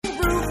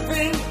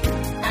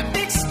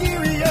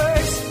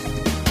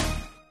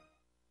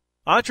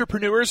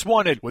Entrepreneurs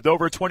Wanted. With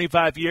over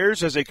 25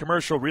 years as a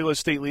commercial real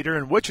estate leader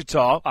in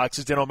Wichita,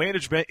 Occidental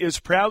Management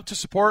is proud to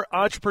support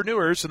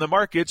entrepreneurs in the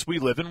markets we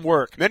live and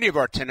work. Many of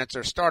our tenants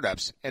are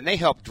startups, and they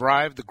help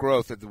drive the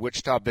growth of the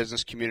Wichita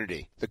business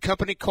community. The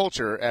company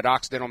culture at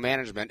Occidental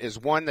Management is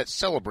one that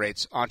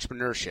celebrates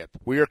entrepreneurship.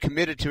 We are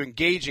committed to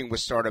engaging with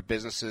startup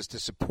businesses to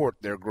support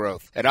their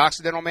growth. At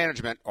Occidental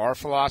Management, our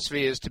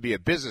philosophy is to be a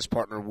business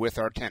partner with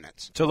our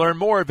tenants. To learn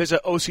more,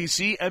 visit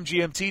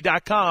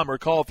OCCMGMT.com or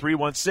call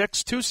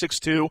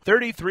 316-262-3331.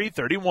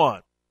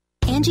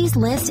 Angie's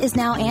List is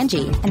now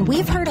Angie, and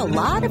we've heard a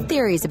lot of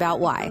theories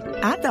about why.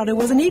 I thought it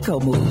was an eco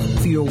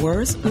move. Fewer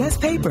words, less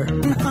paper.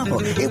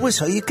 No, it was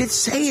so you could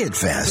say it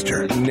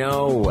faster.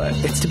 No,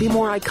 it's to be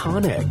more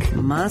iconic.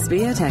 Must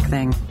be a tech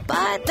thing.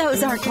 But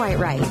those aren't quite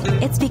right.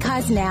 It's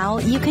because now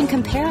you can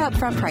compare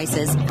upfront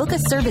prices, book a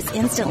service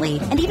instantly,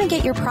 and even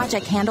get your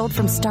project handled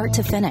from start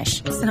to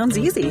finish. Sounds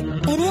easy.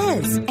 It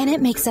is, and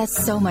it makes us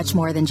so much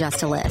more than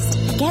just a list.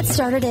 Get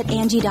started at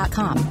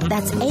Angie.com.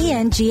 That's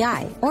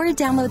ANGI, or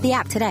download the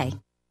app today.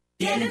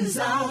 Get in the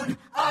zone,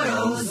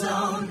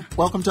 AutoZone.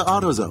 Welcome to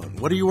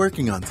AutoZone. What are you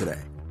working on today?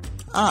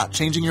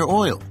 Changing your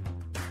oil.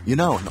 You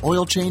know, an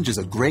oil change is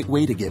a great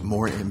way to get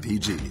more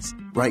MPGs.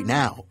 Right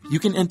now, you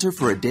can enter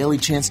for a daily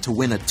chance to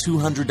win a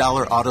 $200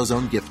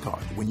 AutoZone gift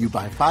card when you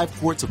buy 5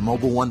 quarts of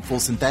Mobil 1 Full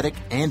Synthetic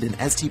and an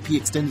STP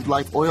Extended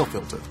Life oil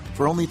filter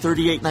for only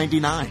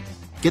 $38.99.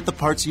 Get the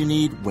parts you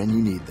need when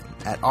you need them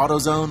at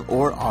AutoZone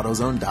or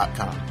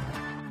AutoZone.com.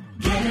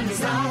 Get in the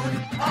zone,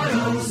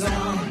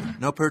 AutoZone.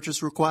 No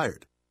purchase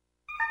required.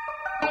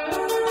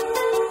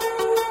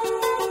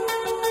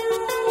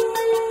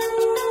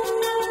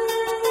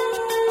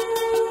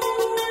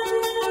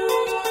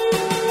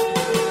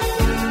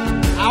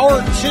 Hour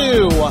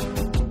 2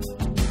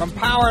 from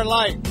Power and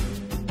Light.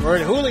 We're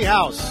at Hooley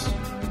House,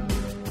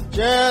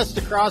 just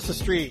across the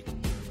street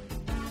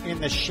in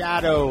the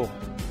shadow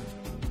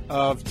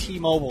of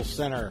T-Mobile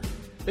Center.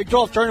 Big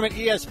 12 Tournament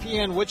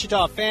ESPN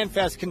Wichita Fan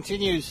Fest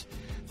continues.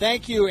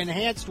 Thank you,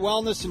 Enhanced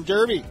Wellness and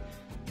Derby.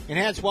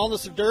 Enhanced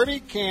Wellness and Derby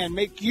can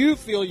make you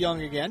feel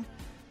young again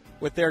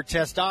with their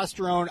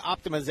testosterone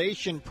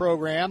optimization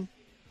program.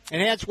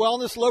 Enhanced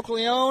Wellness,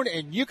 locally owned,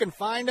 and you can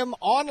find them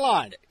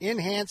online at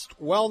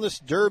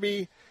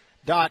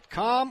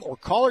enhancedwellnessderby.com or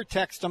call or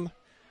text them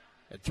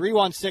at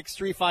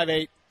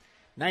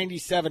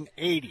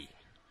 316-358-9780.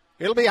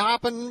 It'll be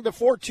hopping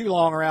before too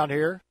long around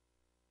here.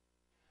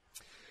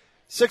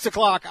 6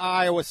 o'clock,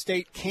 Iowa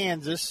State,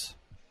 Kansas.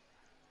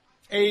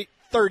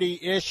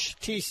 8:30-ish,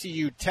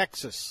 TCU,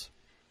 Texas.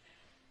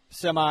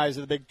 Semis of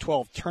the Big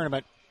 12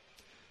 tournament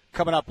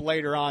coming up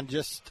later on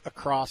just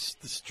across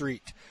the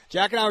street.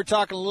 Jack and I were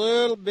talking a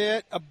little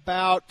bit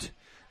about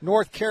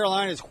North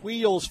Carolina's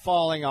wheels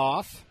falling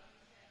off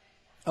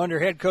under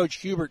head coach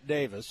Hubert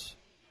Davis.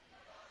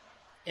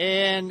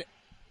 And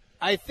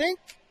I think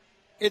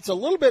it's a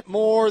little bit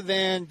more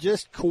than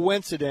just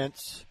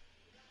coincidence.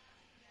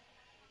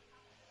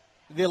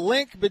 The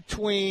link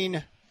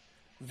between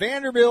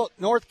Vanderbilt,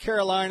 North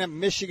Carolina,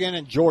 Michigan,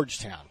 and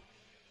Georgetown.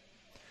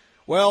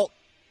 Well,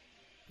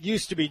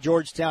 used to be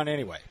Georgetown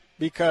anyway,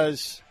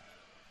 because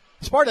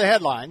it's part of the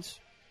headlines.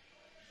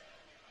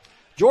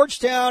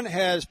 Georgetown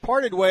has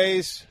parted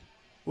ways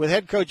with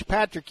head coach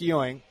Patrick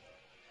Ewing,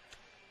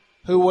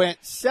 who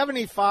went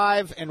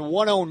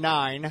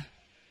 75-109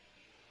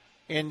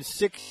 in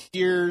 6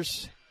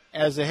 years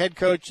as the head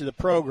coach of the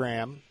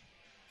program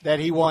that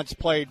he once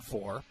played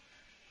for.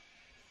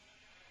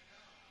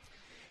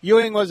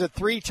 Ewing was a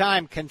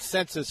 3-time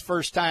consensus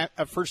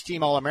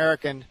first-team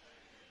All-American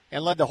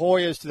and led the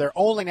Hoyas to their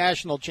only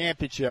national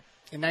championship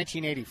in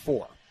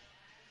 1984.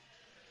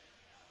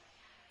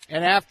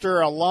 And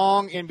after a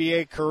long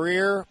NBA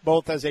career,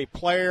 both as a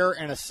player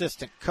and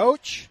assistant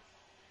coach,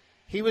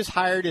 he was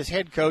hired as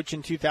head coach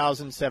in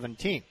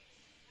 2017.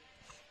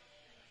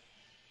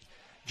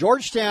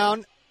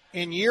 Georgetown,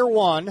 in year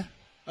one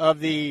of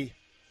the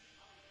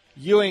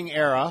Ewing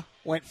era,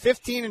 went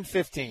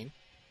 15-15,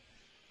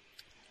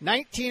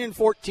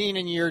 19-14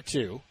 in year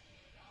two,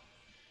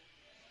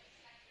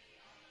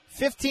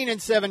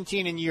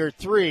 15-17 in year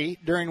three,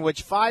 during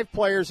which 5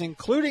 players,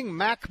 including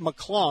Mac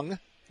McClung,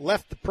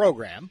 left the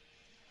program.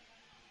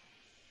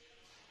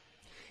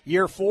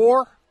 Year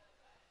 4,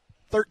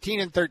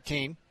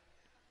 13-13,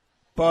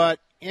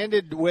 but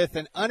ended with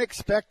an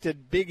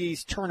unexpected Big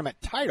East tournament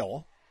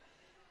title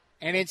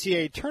and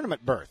NCAA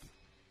tournament berth.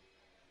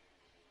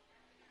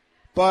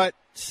 But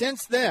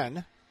since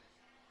then,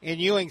 in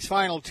Ewing's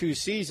final 2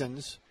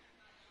 seasons,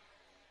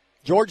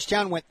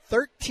 Georgetown went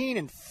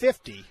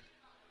 13-50,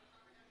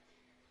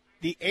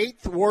 the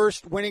 8th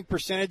worst winning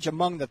percentage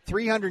among the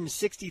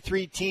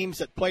 363 teams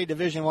that play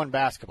Division I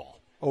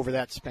basketball over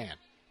that span.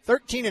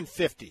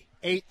 13-50,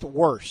 8th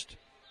worst.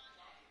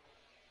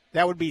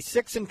 That would be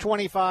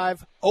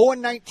 6-25,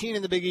 0-19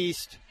 in the Big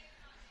East,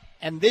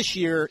 and this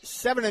year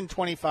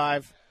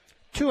 7-25,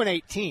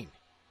 2-18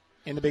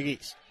 in the Big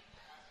East.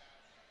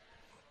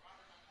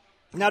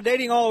 Now,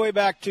 dating all the way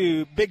back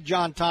to Big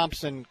John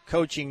Thompson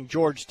coaching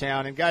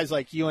Georgetown and guys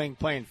like Ewing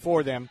playing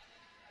for them,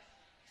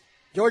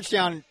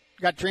 Georgetown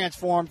got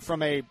transformed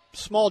from a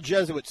small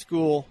Jesuit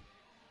school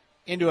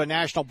into a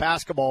national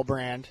basketball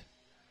brand.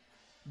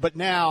 But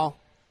now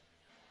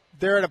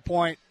they're at a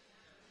point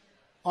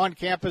on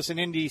campus and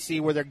in D.C.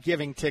 where they're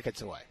giving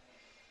tickets away.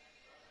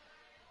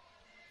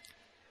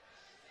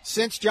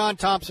 Since John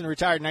Thompson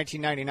retired in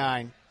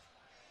 1999,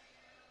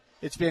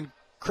 it's been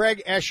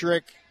Craig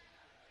Esherick,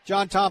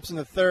 John Thompson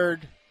III,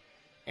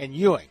 and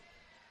Ewing.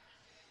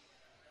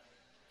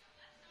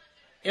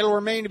 It'll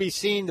remain to be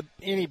seen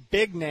any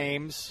big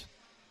names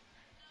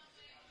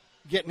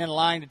getting in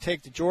line to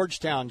take the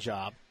Georgetown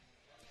job.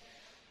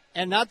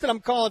 And not that I'm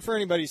calling for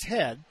anybody's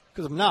head,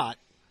 because I'm not,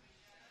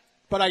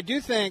 but I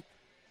do think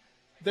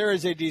there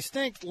is a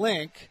distinct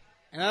link,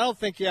 and I don't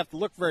think you have to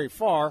look very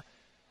far,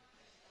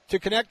 to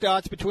connect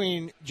dots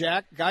between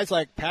guys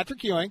like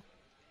Patrick Ewing,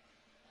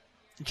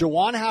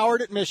 Juwan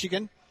Howard at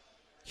Michigan,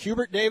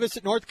 Hubert Davis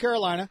at North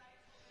Carolina,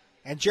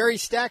 and Jerry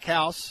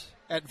Stackhouse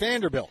at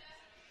Vanderbilt.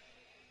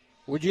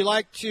 Would you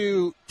like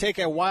to take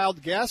a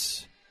wild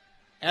guess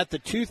at the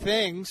two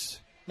things,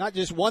 not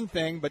just one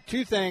thing, but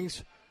two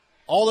things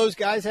all those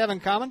guys have in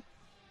common?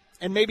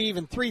 And maybe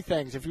even three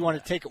things if you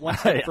want to take it one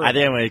step further. I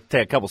think I'm going to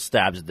take a couple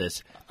stabs at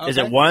this. Okay. Is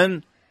it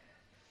one,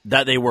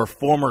 that they were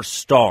former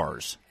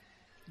stars?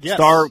 Yes.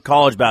 Star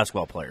college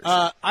basketball players.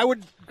 I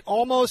would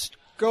almost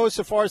go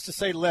so far as to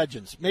say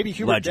legends. Maybe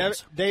Hubert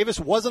Davis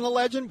wasn't a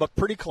legend, but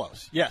pretty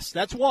close. Yes,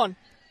 that's one.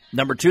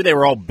 Number two, they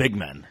were all big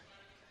men.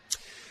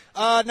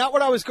 Not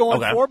what I was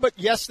going for, but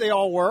yes, they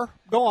all were.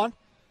 Go on,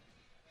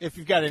 if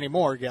you've got any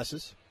more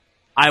guesses.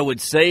 I would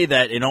say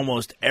that in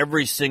almost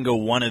every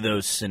single one of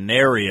those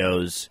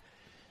scenarios,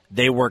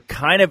 they were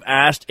kind of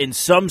asked in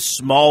some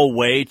small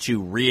way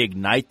to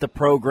reignite the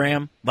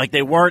program. Like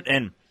they weren't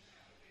in,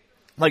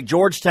 like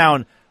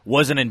Georgetown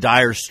wasn't in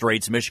dire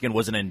straits. Michigan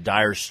wasn't in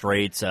dire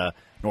straits.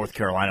 North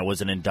Carolina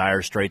wasn't in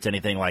dire straits,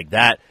 anything like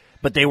that.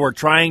 But they were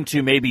trying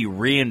to maybe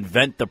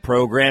reinvent the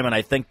program, and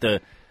I think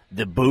the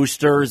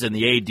boosters and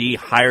the AD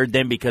hired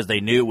them because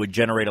they knew it would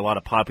generate a lot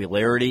of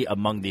popularity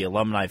among the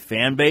alumni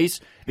fan base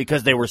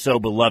because they were so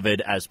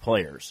beloved as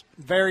players.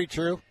 Very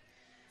true.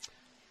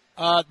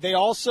 They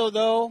also,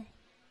 though,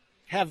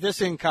 have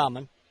this in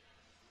common.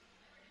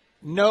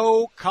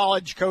 No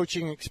college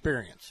coaching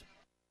experience.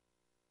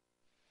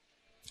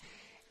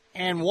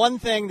 And one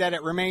thing that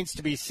it remains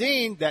to be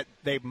seen that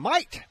they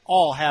might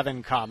all have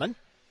in common,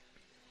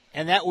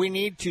 and that we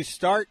need to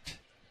start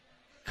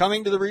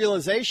coming to the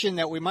realization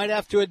that we might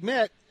have to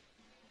admit,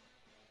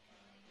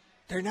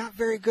 they're not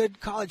very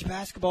good college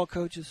basketball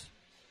coaches.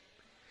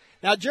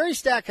 Now, Jerry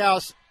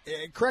Stackhouse,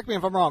 correct me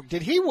if I'm wrong,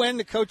 did he win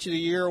the Coach of the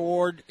Year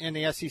award in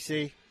the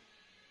SEC?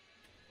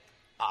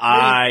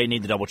 I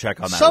need to double check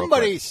on that.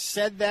 Somebody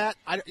said that.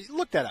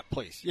 Look that up,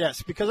 please.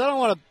 Yes, because I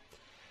don't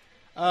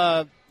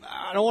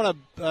want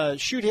to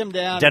shoot him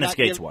down. Dennis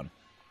Gates won.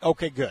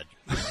 Okay, good.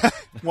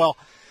 Well,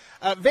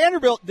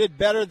 Vanderbilt did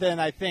better than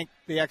I think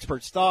the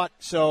experts thought.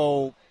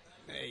 So,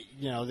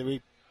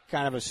 we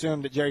kind of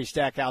assumed that Jerry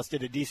Stackhouse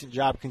did a decent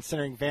job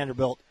considering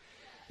Vanderbilt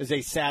is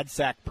a sad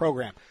sack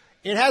program.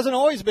 It hasn't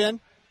always been.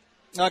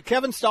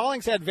 Kevin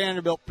Stallings had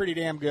Vanderbilt pretty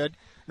damn good.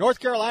 North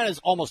Carolina's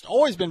almost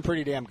always been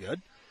pretty damn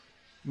good.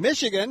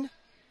 Michigan,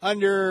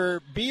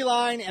 under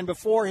Beeline and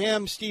before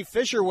him, Steve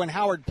Fisher, when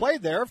Howard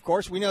played there, of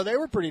course, we know they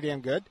were pretty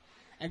damn good.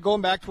 And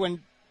going back to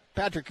when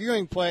Patrick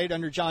Ewing played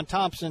under John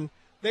Thompson,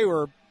 they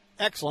were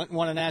excellent and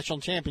won a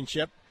national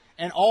championship.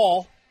 And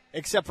all,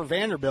 except for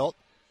Vanderbilt,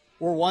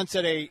 were once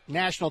at a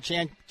national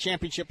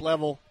championship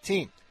level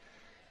team.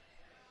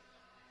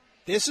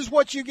 This is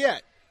what you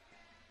get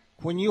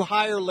when you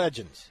hire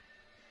legends.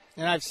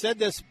 And I've said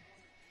this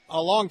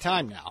a long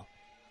time now.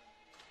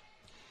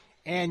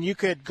 And you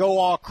could go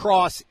all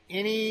across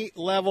any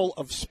level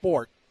of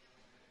sport,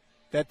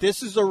 that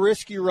this is a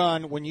risky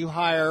run when you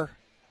hire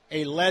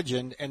a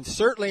legend, and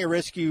certainly a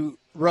risky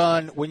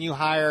run when you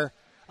hire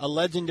a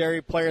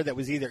legendary player that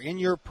was either in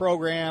your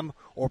program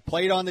or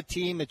played on the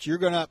team that you're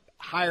going to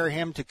hire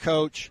him to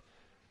coach,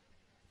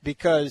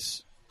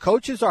 because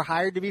coaches are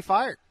hired to be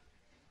fired.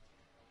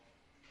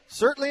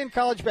 Certainly in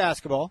college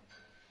basketball,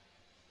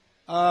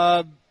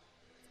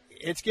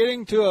 it's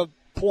getting to a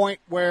point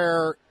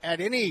where at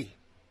any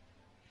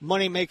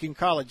money-making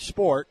college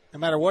sport, no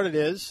matter what it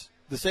is,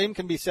 the same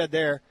can be said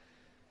there.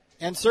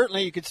 And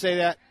certainly you could say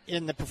that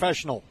in the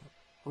professional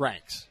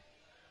ranks.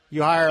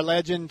 You hire a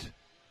legend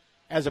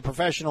as a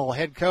professional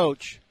head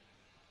coach,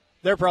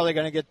 they're probably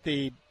going to get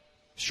the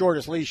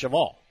shortest leash of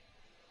all.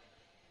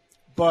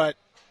 But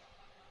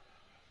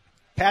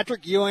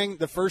Patrick Ewing,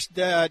 the first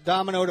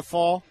domino to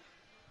fall,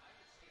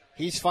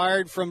 he's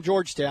fired from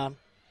Georgetown.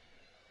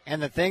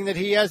 And the thing that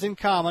he has in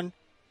common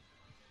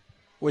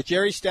with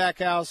Jerry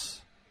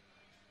Stackhouse,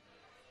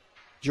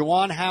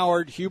 Juwan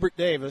Howard, Hubert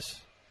Davis,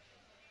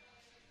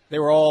 they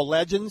were all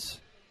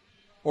legends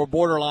or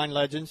borderline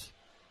legends.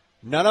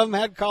 None of them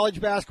had college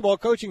basketball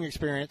coaching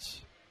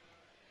experience.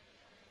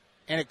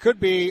 And it could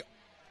be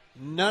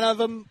none of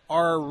them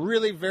are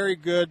really very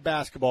good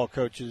basketball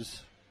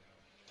coaches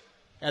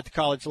at the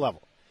college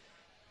level.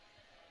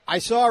 I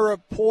saw a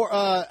report.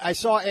 I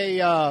saw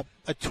a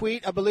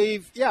tweet, I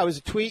believe. Yeah, it was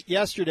a tweet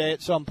yesterday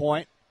at some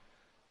point.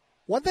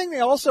 One thing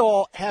they also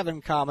all have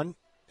in common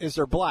is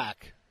they're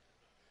black.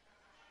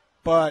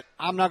 But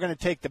I'm not going to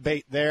take the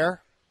bait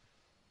there.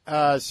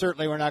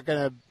 Certainly we're not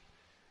going to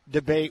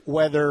debate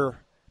whether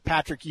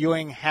Patrick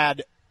Ewing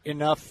had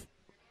enough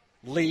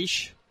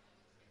leash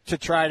to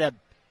try to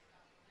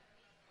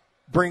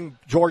bring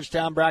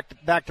Georgetown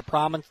back to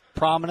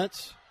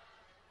prominence.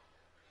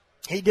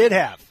 He did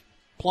have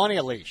plenty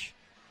of leash.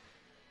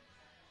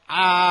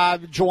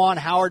 Juwan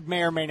Howard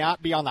may or may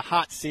not be on the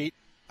hot seat.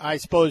 I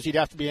suppose he'd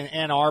have to be in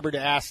Ann Arbor to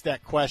ask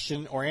that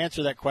question or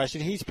answer that question.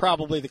 He's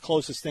probably the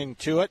closest thing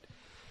to it.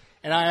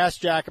 And I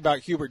asked Jack about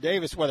Hubert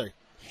Davis, whether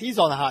he's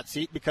on the hot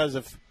seat because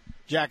of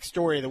Jack's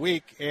story of the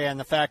week and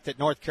the fact that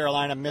North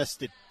Carolina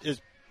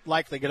is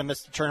likely going to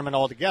miss the tournament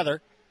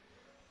altogether.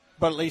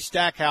 But at least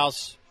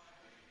Stackhouse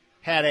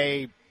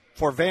had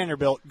for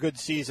Vanderbilt, good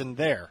season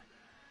there.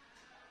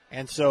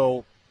 And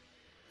so,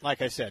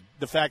 like I said,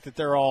 the fact that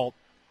they're all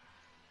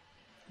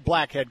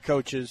black head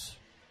coaches,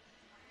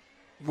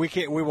 we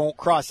won't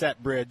cross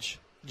that bridge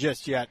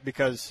just yet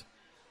because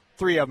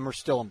 3 of them are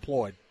still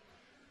employed.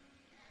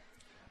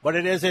 But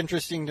it is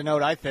interesting to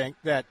note, I think,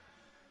 that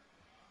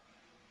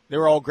they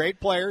were all great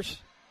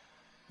players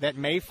that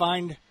may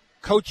find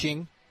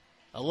coaching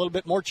a little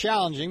bit more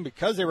challenging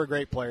because they were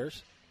great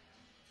players.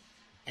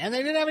 And they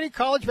didn't have any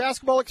college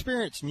basketball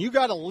experience. And you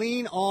got to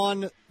lean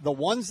on the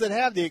ones that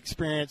have the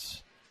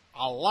experience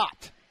a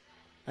lot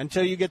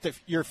until you get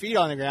your feet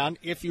on the ground,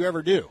 if you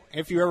ever do,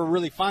 if you ever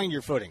really find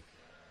your footing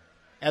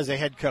as a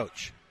head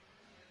coach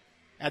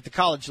at the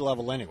college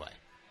level anyway,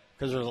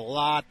 because there's a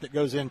lot that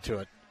goes into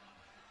it,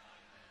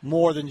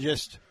 more than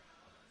just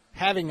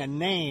having a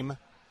name.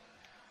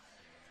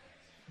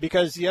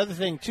 Because the other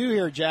thing, too,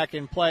 here, Jack,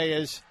 in play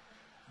is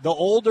the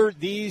older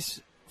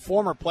these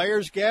former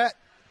players get,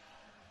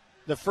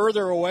 the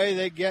further away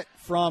they get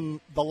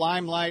from the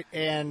limelight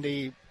and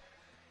the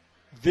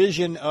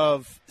vision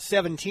of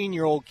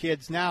 17-year-old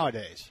kids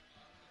nowadays.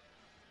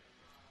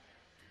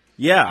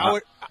 Yeah.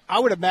 I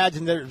would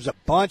imagine there's a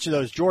bunch of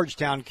those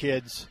Georgetown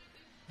kids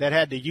that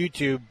had to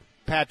YouTube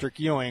Patrick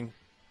Ewing,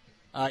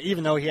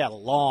 even though he had a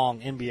long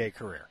NBA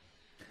career.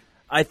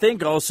 I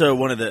think also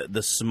one of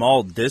the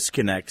small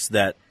disconnects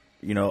that,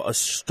 a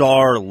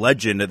star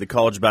legend at the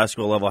college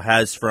basketball level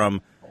has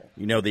from,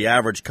 the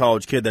average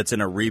college kid that's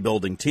in a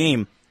rebuilding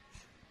team.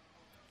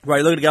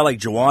 Right, look at a guy like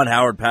Juwan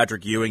Howard,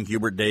 Patrick Ewing,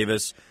 Hubert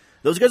Davis.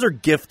 Those guys are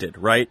gifted,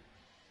 right?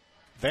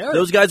 Very.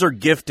 Those guys are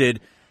gifted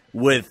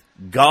with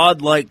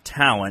godlike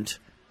talent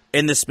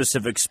in this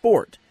specific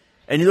sport.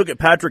 And you look at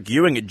Patrick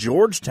Ewing at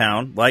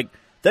Georgetown,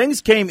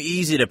 things came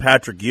easy to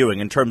Patrick Ewing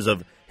in terms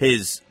of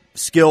his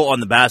skill on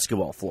the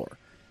basketball floor.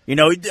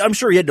 I'm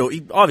sure he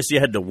obviously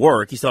had to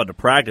work. He still had to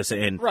practice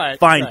and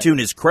fine-tune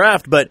his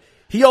craft, but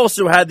he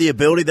also had the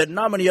ability that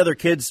not many other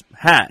kids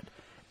had.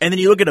 And then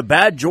you look at a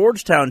bad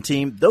Georgetown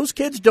team, those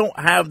kids don't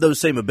have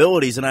those same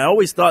abilities, and I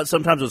always thought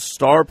sometimes with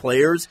star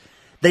players,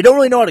 they don't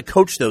really know how to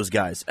coach those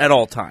guys at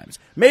all times.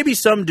 Maybe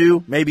some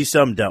do, maybe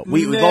some don't.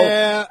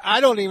 I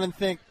don't even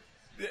think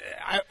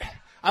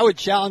 – I would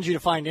challenge you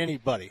to find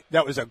anybody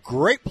that was a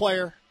great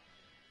player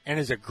and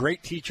is a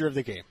great teacher of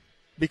the game.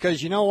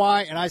 Because you know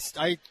why? And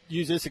I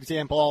use this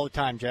example all the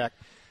time, Jack.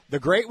 The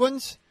great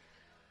ones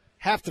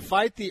have to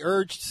fight the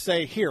urge to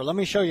say, here, let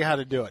me show you how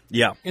to do it.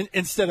 Yeah.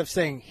 Instead of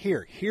saying,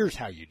 here's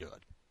how you do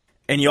it.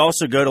 And you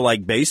also go to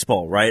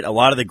baseball, right? A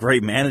lot of the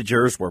great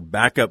managers were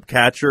backup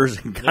catchers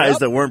and guys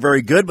that weren't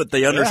very good, but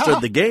they understood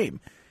the game.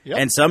 Yep.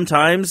 And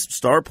sometimes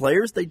star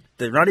players,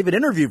 they're not even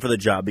interviewed for the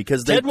job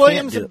because they Ted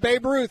Williams and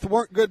Babe Ruth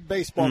weren't good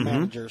baseball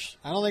managers.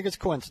 I don't think it's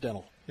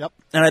coincidental. Yep.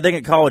 And I think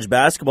at college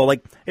basketball,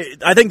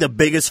 I think the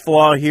biggest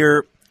flaw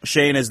here,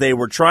 Shane, is they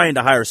were trying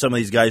to hire some of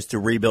these guys to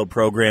rebuild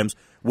programs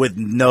with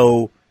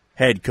no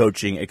head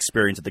coaching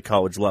experience at the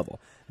college level.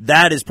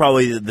 That is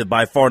probably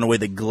by far and away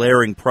the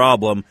glaring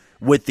problem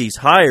with these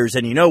hires.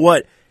 And you know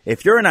what?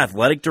 If you're an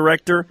athletic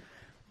director,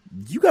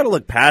 you got to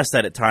look past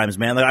that at times,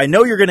 man. I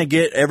know you're going to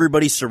get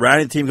everybody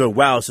surrounding the team going,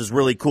 wow, this is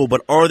really cool,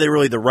 but are they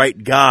really the right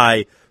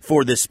guy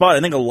for this spot? I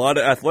think a lot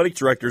of athletic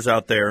directors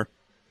out there,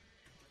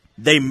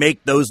 they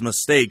make those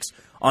mistakes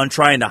on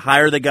trying to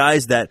hire the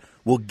guys that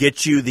will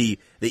get you the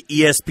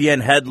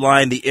ESPN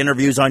headline, the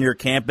interviews on your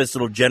campus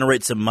that'll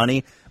generate some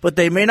money, but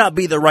they may not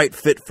be the right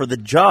fit for the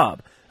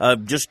job.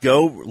 Just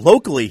go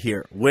locally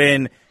here.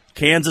 When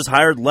Kansas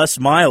hired Les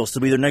Miles to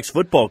be their next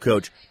football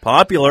coach,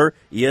 popular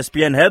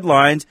ESPN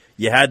headlines,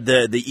 you had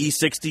the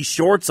E60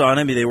 shorts on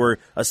him. They were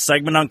a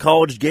segment on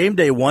College Game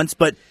Day once,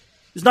 but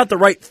it's not the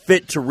right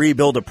fit to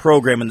rebuild a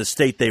program in the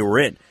state they were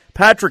in.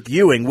 Patrick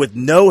Ewing, with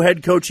no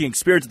head coaching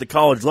experience at the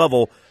college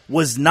level,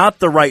 was not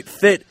the right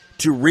fit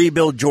to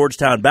rebuild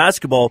Georgetown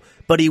basketball,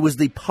 but he was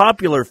the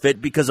popular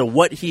fit because of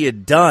what he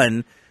had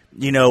done,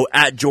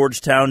 at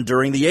Georgetown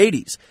during the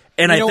 80s.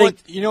 And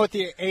you know what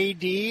the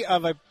AD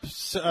of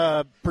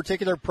a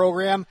particular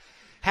program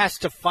has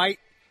to fight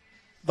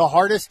the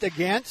hardest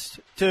against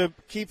to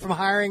keep from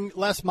hiring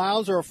Les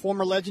Miles or a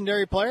former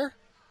legendary player?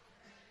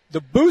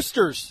 The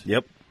boosters.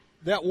 Yep.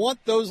 that want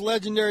those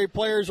legendary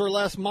players or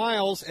Les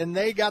Miles, and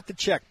they got the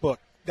checkbook.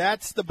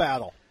 That's the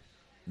battle.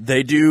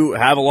 They do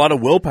have a lot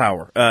of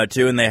willpower,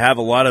 too, and they have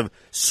a lot of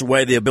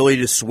sway, the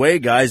ability to sway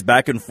guys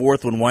back and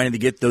forth when wanting to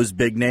get those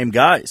big-name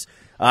guys.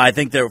 I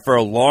think that for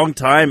a long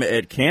time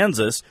at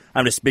Kansas,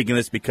 I'm just speaking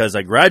this because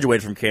I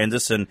graduated from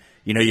Kansas, and,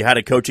 you had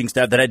a coaching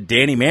staff that had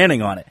Danny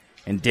Manning on it.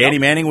 And Danny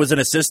Manning was an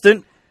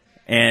assistant,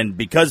 and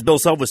because Bill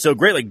Self was so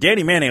great, like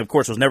Danny Manning, of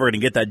course, was never going to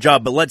get that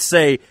job. But let's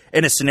say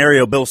in a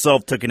scenario Bill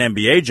Self took an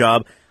NBA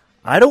job,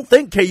 I don't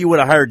think KU would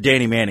have hired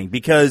Danny Manning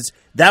because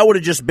that would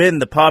have just been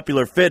the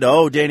popular fit.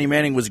 Oh, Danny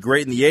Manning was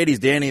great in the 80s,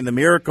 Danny and the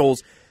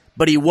Miracles,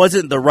 but he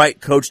wasn't the right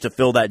coach to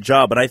fill that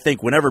job. And I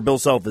think whenever Bill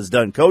Self is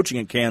done coaching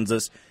at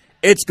Kansas,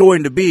 it's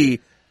going to be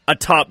a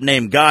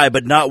top-name guy,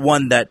 but not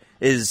one that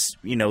is,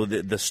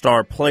 the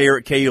star player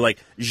at KU. Like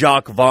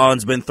Jacques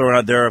Vaughn's been thrown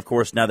out there, of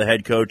course, now the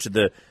head coach of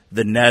the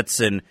Nets.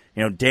 And,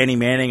 Danny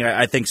Manning,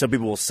 I think some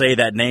people will say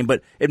that name,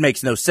 but it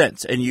makes no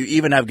sense. And you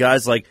even have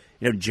guys like,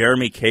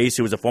 Jeremy Case,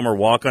 who was a former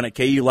walk-on at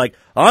KU. Like,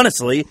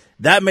 honestly,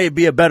 that may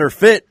be a better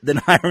fit than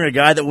hiring a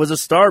guy that was a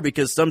star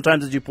because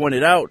sometimes, as you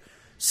pointed out,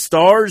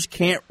 stars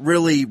can't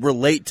really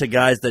relate to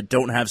guys that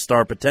don't have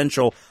star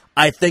potential.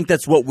 I think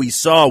that's what we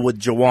saw with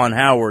Juwan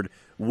Howard,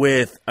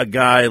 with a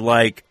guy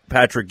like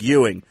Patrick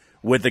Ewing,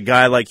 with a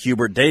guy like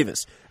Hubert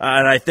Davis.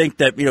 And I think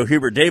that,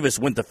 Hubert Davis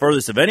went the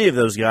furthest of any of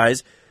those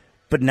guys.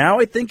 But now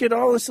I think it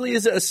honestly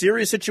is a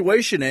serious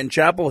situation in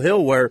Chapel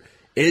Hill where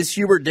is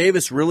Hubert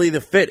Davis really the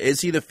fit?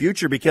 Is he the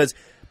future? Because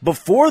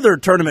before their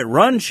tournament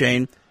run,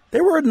 Shane,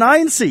 they were a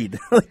 9 seed.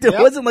 It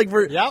wasn't like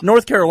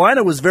North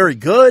Carolina was very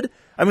good.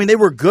 I mean, they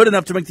were good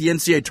enough to make the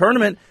NCAA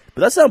tournament,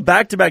 but that's now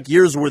back-to-back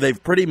years where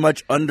they've pretty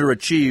much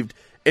underachieved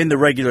in the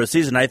regular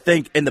season. I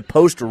think in the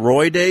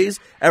post-Roy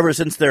days, ever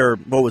since their,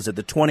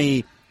 the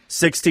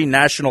 2016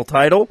 national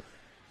title,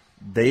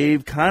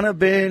 they've kind of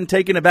been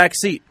taking a back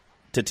seat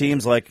to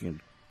teams like,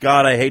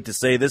 God, I hate to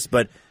say this,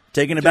 but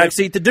taking a back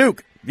seat to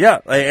Duke. Yeah,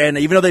 and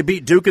even though they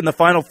beat Duke in the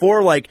Final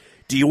Four,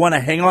 do you want to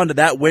hang on to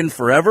that win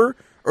forever,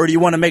 or do you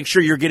want to make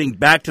sure you're getting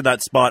back to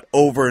that spot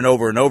over and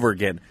over and over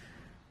again?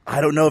 I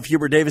don't know if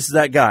Hubert Davis is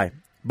that guy,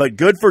 but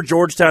good for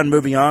Georgetown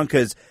moving on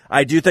because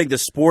I do think the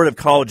sport of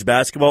college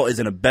basketball is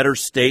in a better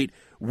state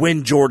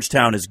when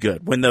Georgetown is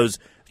good, when those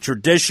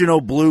traditional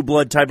blue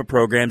blood type of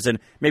programs, and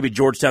maybe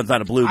Georgetown's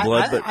not a blue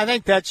blood, but I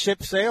think that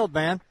ship sailed,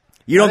 man.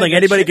 You don't think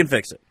anybody can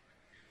fix it?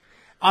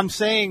 I'm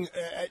saying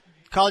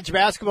college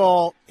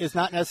basketball is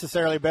not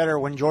necessarily better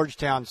when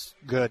Georgetown's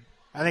good.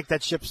 I think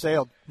that ship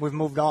sailed. We've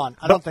moved on.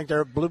 I don't think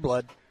they're blue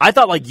blood. I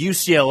thought like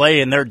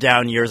UCLA in their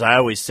down years, I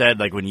always said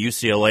like when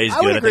UCLA is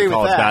good, I think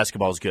college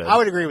basketball is good. I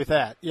would agree with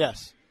that.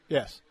 Yes.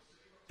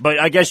 But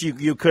I guess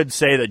you could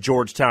say that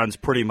Georgetown's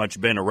pretty much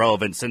been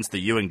irrelevant since the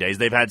Ewing days.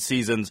 They've had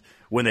seasons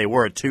when they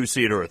were a 2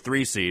 seed or a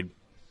 3 seed,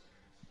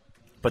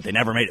 but they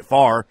never made it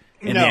far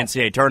in the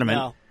NCAA tournament.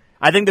 No.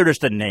 I think they're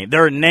just a name.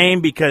 They're a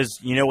name because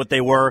you know what they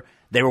were?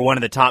 They were one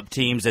of the top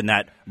teams in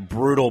that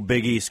brutal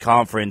Big East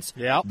conference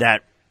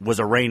that was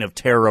a reign of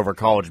terror over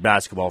college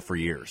basketball for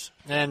years.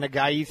 And the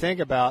guy you think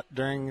about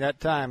during that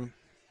time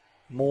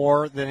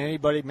more than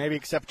anybody, maybe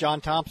except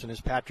John Thompson,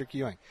 is Patrick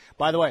Ewing.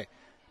 By the way,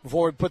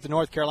 before we put the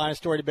North Carolina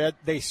story to bed,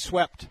 they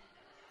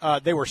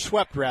were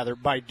swept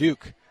by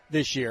Duke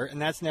this year,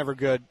 and that's never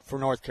good for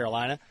North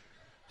Carolina.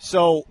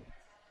 So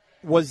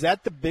was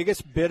that the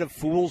biggest bit of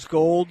fool's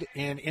gold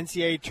in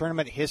NCAA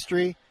tournament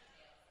history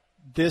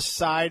this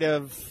side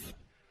of,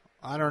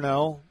 I don't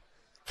know,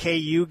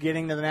 KU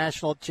getting to the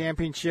national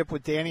championship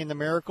with Danny and the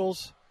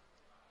Miracles?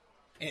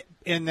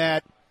 In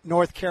that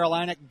North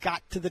Carolina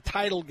got to the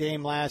title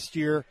game last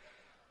year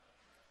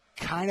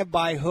kind of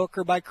by hook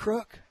or by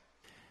crook?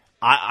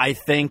 I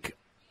think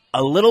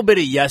a little bit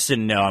of yes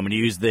and no. I'm going to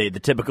use the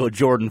typical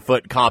Jordan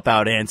Foote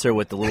cop-out answer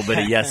with a little bit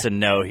of yes and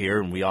no here,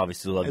 and we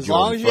obviously love Jordan Foote. As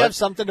long as you have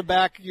something to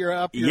back your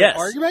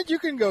argument, you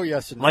can go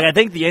yes and no. Like, I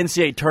think the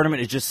NCAA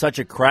tournament is just such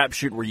a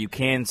crapshoot where you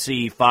can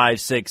see 5,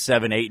 6,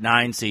 7, 8,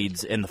 9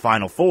 seeds in the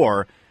Final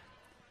Four.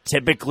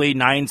 Typically,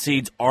 9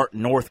 seeds aren't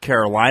North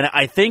Carolina.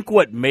 I think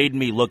what made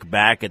me look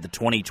back at the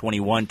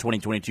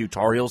 2021-2022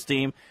 Tar Heels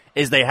team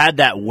is they had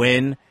that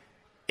win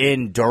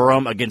in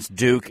Durham against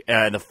Duke,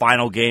 the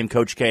final game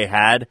Coach K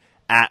had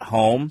at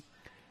home.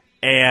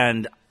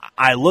 And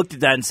I looked at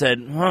that and said,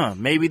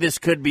 maybe this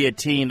could be a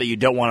team that you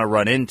don't want to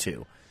run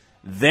into.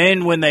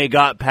 Then when they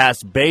got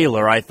past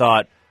Baylor, I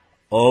thought,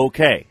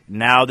 okay,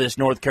 now this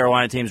North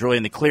Carolina team's really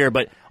in the clear.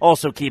 But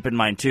also keep in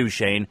mind, too,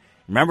 Shane,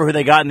 remember who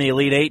they got in the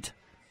Elite Eight?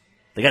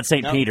 They got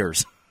St.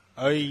 Peter's.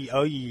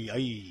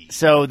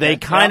 So they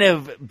kind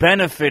of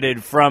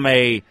benefited from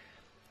a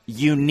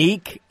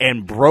unique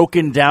and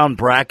broken down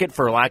bracket,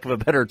 for lack of a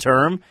better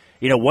term.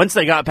 You know, once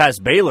they got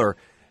past Baylor,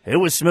 it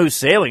was smooth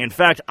sailing. In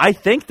fact, I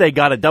think they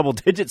got a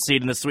double-digit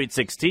seed in the Sweet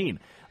 16.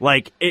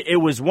 Like, it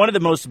was one of the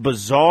most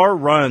bizarre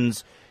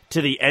runs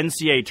to the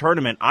NCAA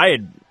tournament I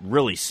had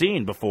really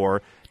seen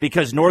before,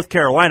 because North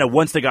Carolina,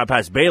 once they got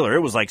past Baylor,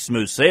 it was like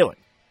smooth sailing.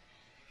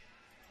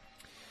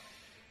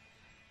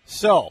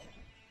 So,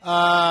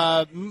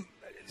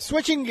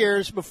 switching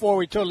gears before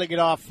we totally get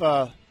off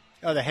the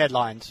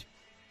headlines.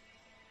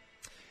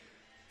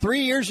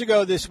 3 years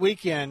ago this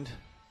weekend,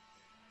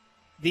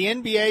 the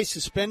NBA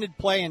suspended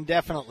play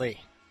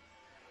indefinitely.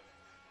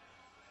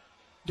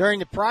 During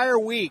the prior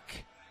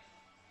week,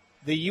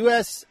 the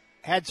U.S.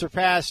 had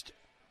surpassed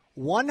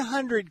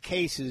 100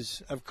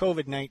 cases of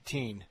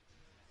COVID-19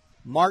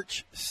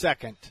 March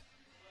 2nd,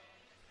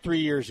 3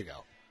 years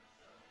ago.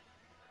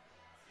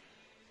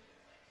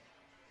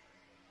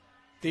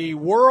 The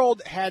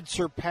world had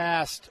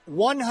surpassed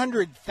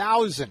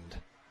 100,000,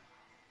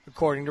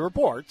 according to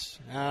reports.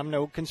 I'm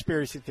no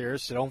conspiracy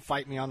theorist, so don't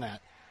fight me on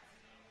that.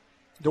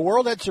 The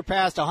world had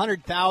surpassed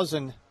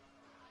 100,000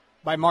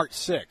 by March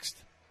 6th.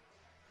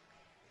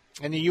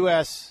 And the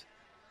U.S.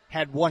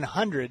 had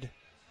 100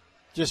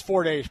 just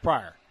 4 days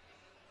prior.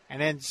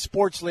 And then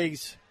sports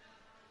leagues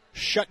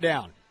shut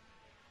down.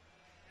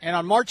 And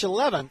on March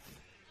 11th,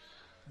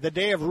 the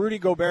day of Rudy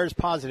Gobert's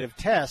positive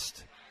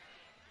test,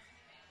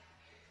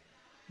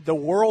 the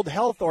World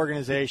Health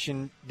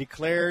Organization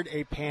declared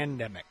a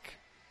pandemic.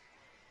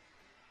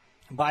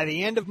 By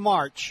the end of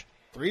March,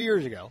 3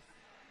 years ago,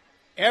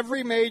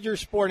 every major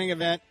sporting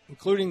event,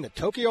 including the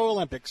Tokyo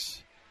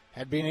Olympics,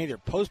 had been either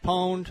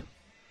postponed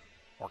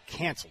or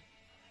canceled.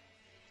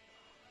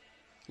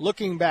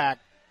 Looking back,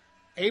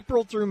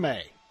 April through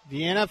May,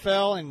 the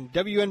NFL and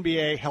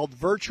WNBA held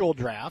virtual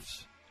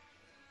drafts.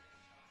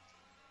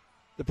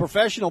 The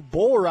Professional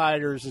Bull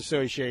Riders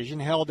Association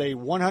held a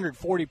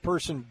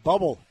 140-person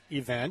bubble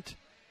event.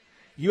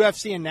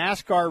 UFC and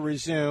NASCAR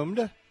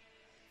resumed,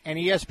 and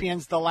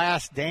ESPN's The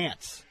Last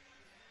Dance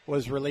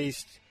was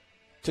released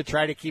to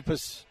try to keep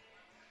us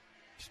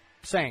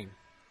sane,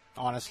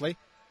 honestly.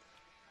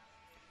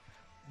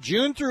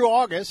 June through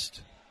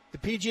August, the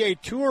PGA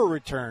Tour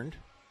returned.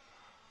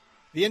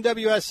 The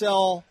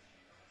NWSL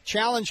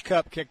Challenge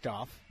Cup kicked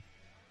off.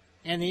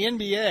 And the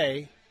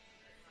NBA,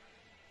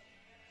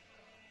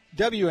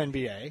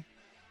 WNBA,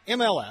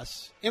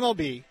 MLS,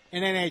 MLB,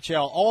 and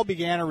NHL all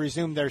began or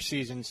resumed their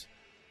seasons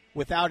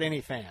without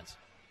any fans.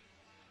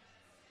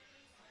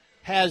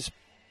 Has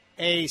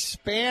a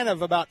span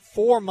of about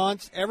 4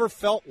 months ever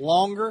felt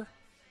longer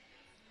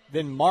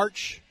than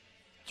March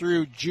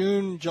through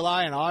June,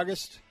 July, and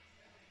August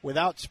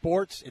without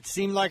sports? It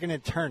seemed like an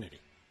eternity.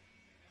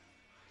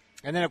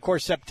 And then, of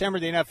course, September,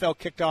 the NFL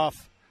kicked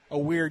off a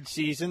weird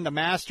season. The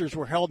Masters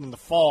were held in the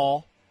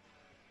fall.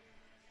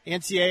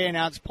 NCAA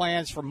announced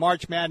plans for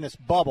March Madness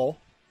bubble.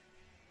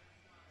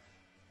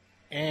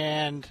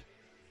 And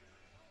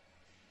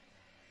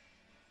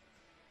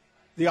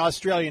the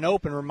Australian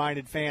Open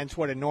reminded fans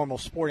what a normal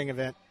sporting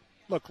event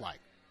looked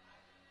like.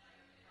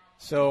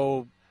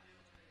 So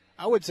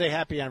I would say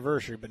happy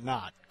anniversary, but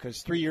not,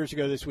 because 3 years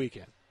ago this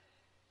weekend,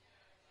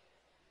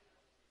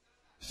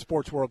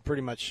 sports world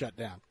pretty much shut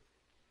down.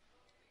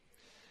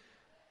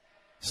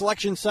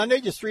 Selection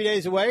Sunday, just 3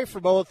 days away for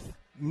both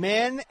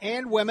men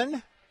and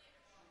women.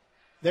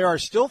 There are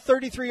still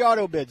 33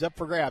 auto bids up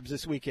for grabs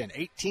this weekend.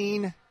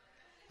 18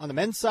 on the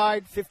men's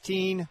side,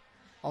 15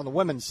 on the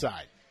women's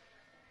side.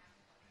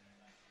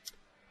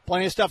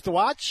 Plenty of stuff to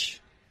watch.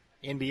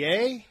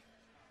 NBA,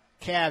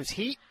 Cavs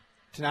Heat,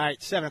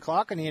 tonight 7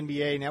 o'clock on the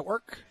NBA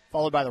Network,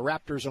 followed by the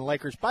Raptors and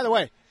Lakers. By the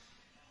way,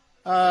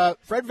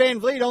 Fred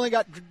VanVleet only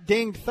got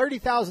dinged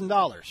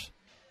 $30,000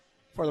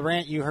 for the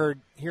rant you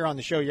heard here on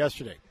the show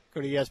yesterday.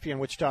 Go to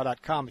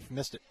ESPNWichita.com if you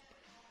missed it.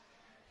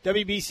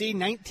 WBC,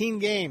 19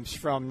 games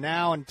from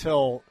now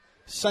until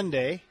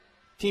Sunday.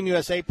 Team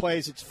USA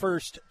plays its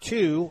first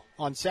 2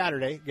 on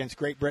Saturday against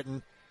Great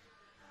Britain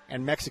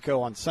and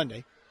Mexico on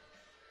Sunday.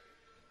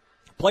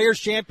 Players'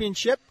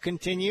 Championship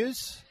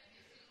continues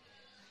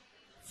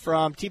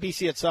from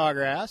TPC at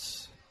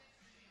Sawgrass.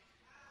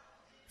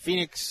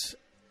 Phoenix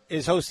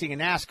is hosting a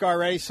NASCAR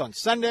race on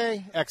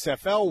Sunday.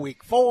 XFL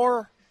Week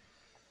 4.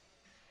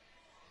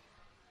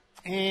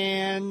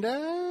 And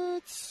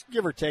it's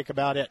give or take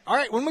about it. All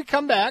right, when we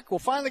come back, we'll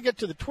finally get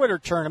to the Twitter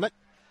tournament.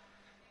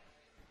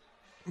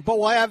 But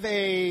we'll have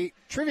a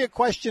trivia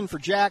question for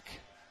Jack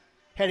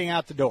heading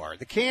out the door.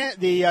 The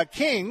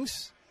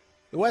Kings,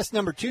 the West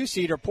number 2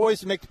 seed, are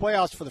poised to make the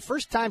playoffs for the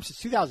first time since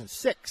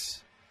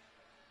 2006.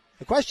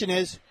 The question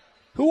is,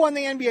 who won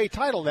the NBA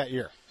title that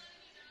year?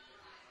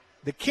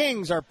 The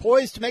Kings are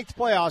poised to make the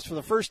playoffs for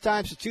the first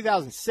time since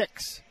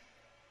 2006.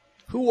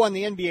 Who won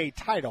the NBA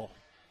title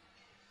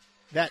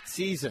that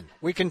season?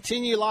 We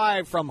continue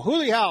live from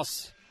Hooley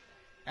House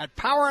at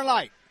Power and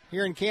Light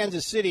here in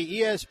Kansas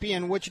City.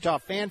 ESPN Wichita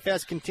Fan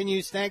Fest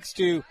continues thanks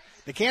to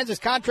the Kansas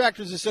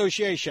Contractors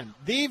Association,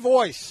 the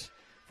voice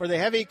for the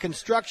heavy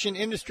construction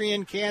industry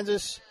in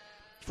Kansas.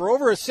 For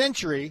over a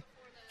century,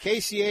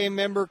 KCA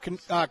member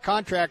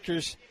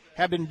contractors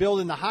have been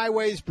building the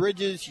highways,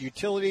 bridges,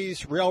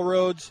 utilities,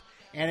 railroads,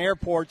 and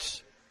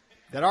airports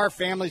that our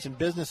families and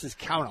businesses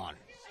count on.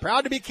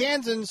 Proud to be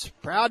Kansans,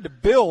 proud to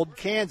build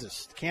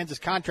Kansas. The Kansas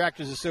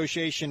Contractors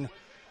Association,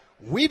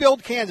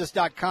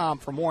 WeBuildKansas.com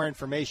for more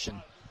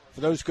information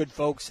for those good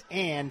folks.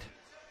 And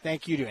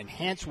thank you to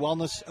Enhanced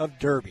Wellness of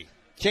Derby.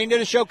 Shane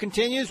Dennis Show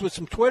continues with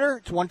some Twitter.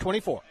 It's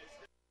 124.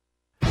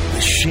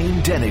 The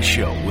Shane Dennis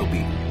Show will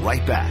be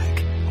right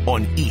back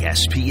on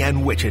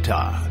ESPN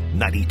Wichita,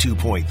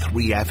 92.3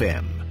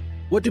 FM.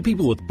 What do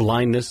people with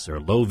blindness or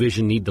low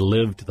vision need to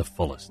live to the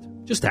fullest?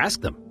 Just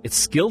ask them. It's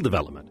skill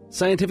development,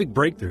 scientific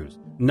breakthroughs,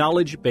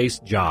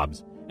 knowledge-based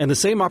jobs, and the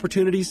same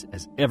opportunities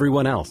as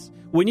everyone else.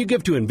 When you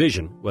give to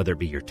Envision, whether it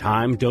be your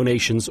time,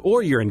 donations,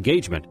 or your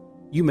engagement,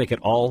 you make it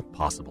all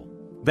possible.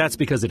 That's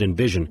because at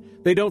Envision,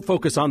 they don't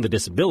focus on the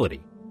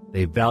disability.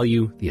 They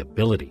value the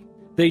ability.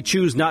 They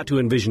choose not to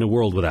envision a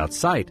world without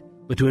sight,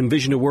 but to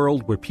envision a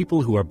world where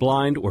people who are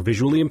blind or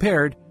visually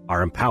impaired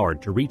are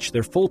empowered to reach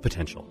their full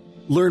potential.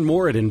 Learn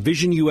more at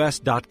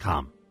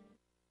envisionus.com.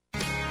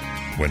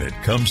 When it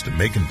comes to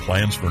making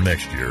plans for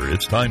next year,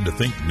 it's time to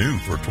think new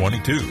for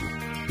 22.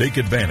 Take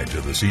advantage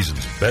of the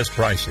season's best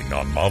pricing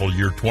on model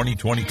year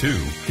 2022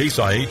 Case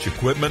IH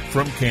equipment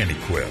from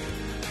CanEquip.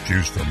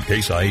 Choose from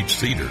Case IH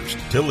seeders,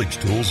 tillage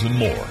tools, and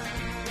more.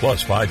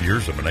 Plus 5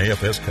 years of an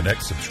AFS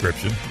Connect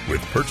subscription with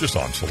purchase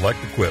on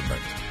select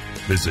equipment.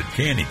 Visit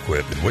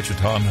CanEquip in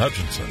Wichita and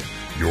Hutchinson,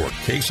 your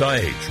Case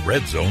IH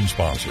Red Zone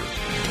sponsor.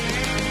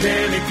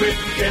 CanEquip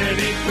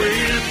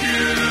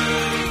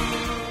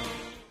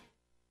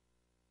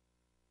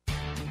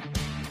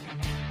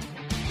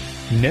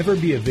you. Never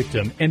be a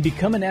victim and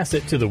become an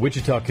asset to the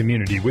Wichita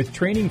community with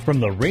training from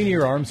the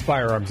Rainier Arms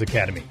Firearms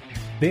Academy.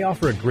 They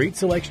offer a great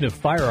selection of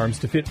firearms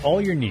to fit all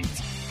your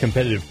needs,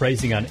 competitive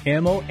pricing on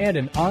ammo, and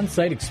an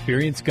on-site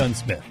experienced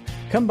gunsmith.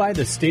 Come by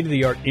the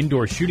state-of-the-art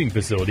indoor shooting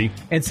facility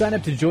and sign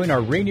up to join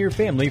our Rainier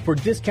family for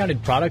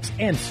discounted products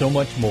and so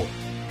much more.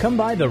 Come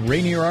by the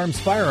Rainier Arms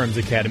Firearms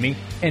Academy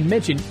and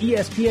mention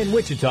ESPN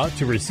Wichita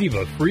to receive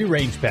a free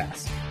range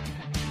pass.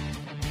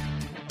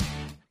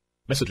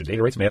 Message and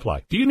data rates may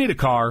apply. Do you need a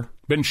car?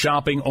 Been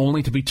shopping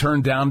only to be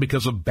turned down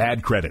because of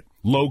bad credit,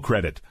 low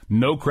credit,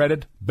 no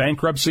credit,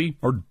 bankruptcy,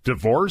 or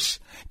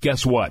divorce?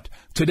 Guess what?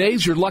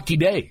 Today's your lucky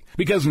day,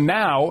 because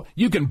now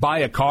you can buy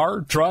a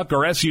car, truck,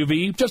 or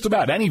SUV, just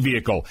about any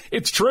vehicle.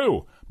 It's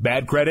true.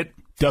 Bad credit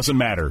doesn't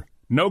matter.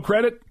 No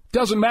credit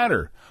doesn't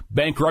matter.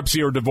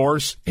 Bankruptcy or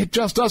divorce, it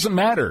just doesn't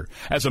matter.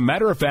 As a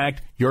matter of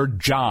fact, your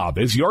job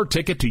is your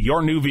ticket to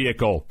your new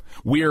vehicle.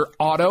 We're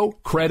Auto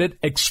Credit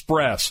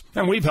Express,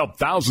 and we've helped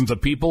thousands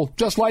of people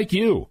just like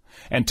you.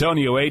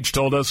 Antonio H.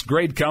 told us,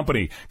 great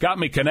company, got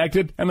me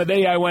connected, and the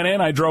day I went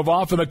in, I drove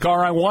off in the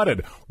car I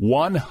wanted.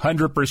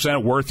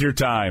 100% worth your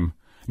time.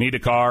 Need a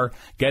car?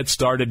 Get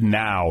started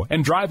now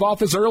and drive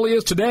off as early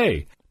as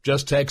today.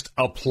 Just text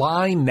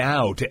APPLY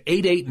NOW to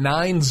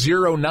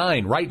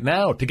 88909 right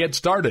now to get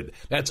started.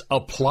 That's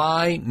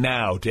APPLY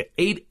NOW to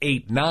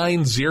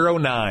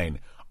 88909.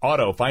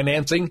 Auto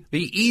financing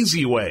the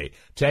easy way.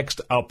 Text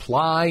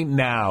APPLY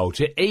NOW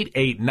to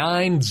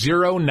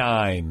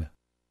 88909.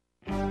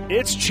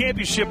 It's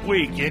championship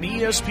week, and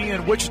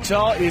ESPN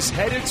Wichita is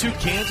headed to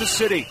Kansas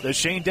City. The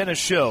Shane Dennis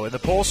Show and The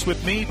Pulse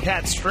with me,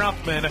 Pat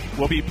Stroutman,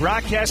 will be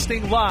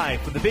broadcasting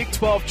live from the Big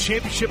 12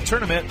 Championship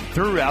Tournament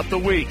throughout the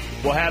week.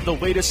 We'll have the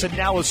latest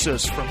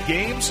analysis from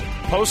games,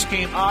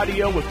 post-game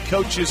audio with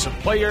coaches and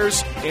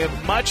players, and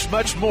much,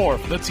 much more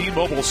from the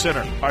T-Mobile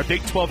Center. Our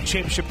Big 12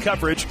 Championship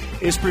coverage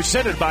is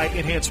presented by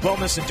Enhanced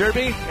Wellness and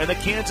Derby and the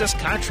Kansas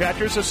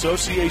Contractors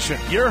Association.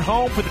 Your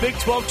home for the Big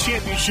 12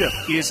 Championship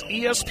is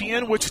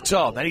ESPN Wichita.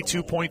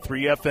 92.3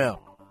 FM.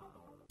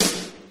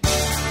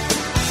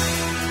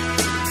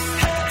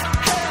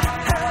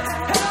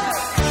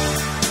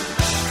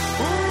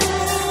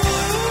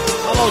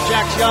 Hello,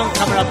 Jax Young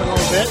coming up in a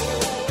little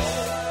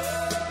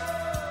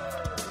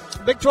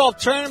bit. Big 12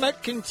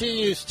 tournament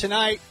continues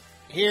tonight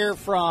here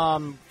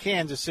from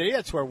Kansas City.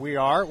 That's where we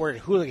are. We're at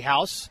Hooley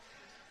House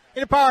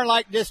in the Power and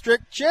Light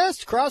District,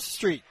 just across the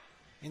street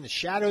in the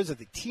shadows of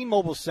the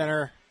T-Mobile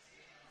Center.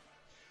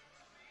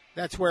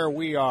 That's where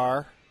we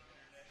are.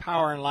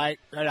 Power and Light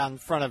right out in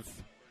front of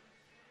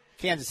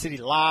Kansas City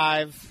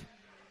Live.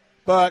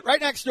 But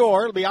right next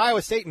door, it'll be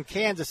Iowa State and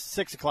Kansas at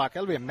 6 o'clock.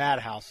 That'll be a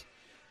madhouse.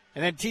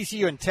 And then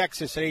TCU and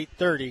Texas at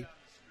 8:30.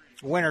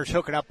 Winners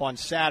hooking up on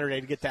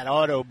Saturday to get that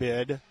auto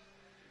bid.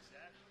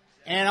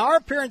 And our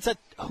appearance at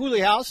Hooley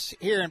House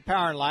here in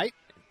Power and Light,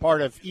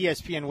 part of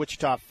ESPN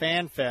Wichita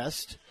Fan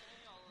Fest,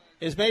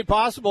 is made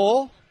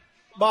possible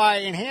by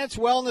Enhanced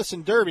Wellness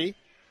and Derby.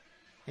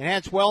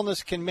 Enhanced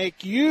Wellness can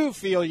make you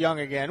feel young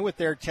again with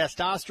their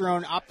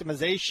testosterone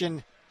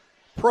optimization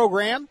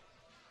program.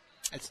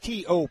 It's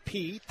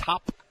TOP,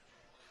 TOP.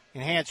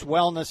 Enhanced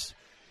Wellness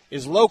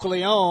is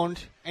locally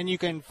owned, and you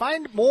can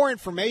find more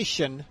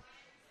information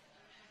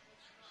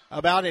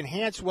about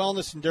Enhanced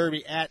Wellness and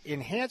Derby at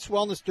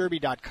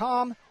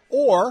enhancedwellnessderby.com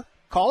or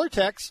call or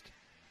text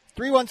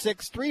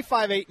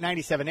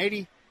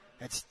 316-358-9780.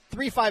 That's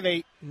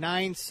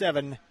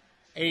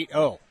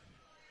 358-9780.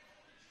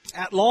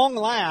 At long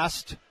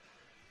last,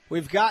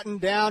 we've gotten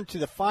down to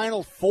the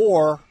final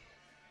four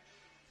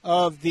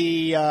of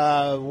the,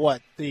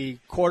 the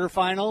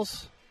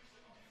quarterfinals?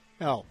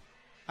 No,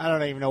 I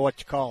don't even know what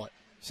to call it.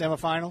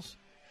 Semifinals?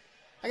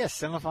 I guess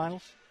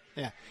semifinals.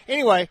 Yeah.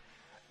 Anyway,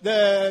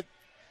 the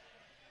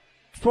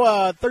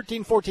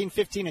 13, 14,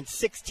 15, and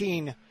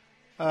 16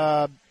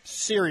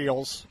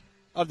 serials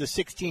of the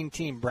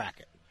 16-team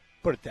bracket.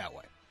 Put it that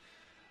way.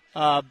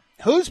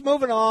 Who's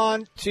moving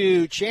on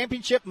to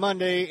Championship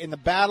Monday in the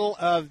battle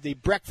of the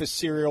breakfast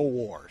cereal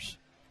wars?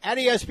 At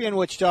ESPN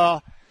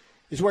Wichita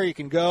is where you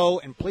can go,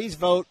 and please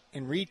vote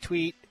and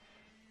retweet.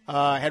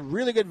 Had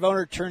really good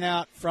voter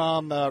turnout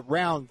from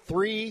round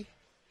 3.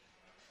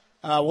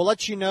 We'll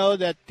let you know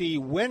that the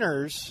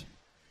winners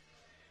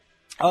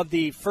of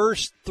the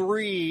first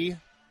 3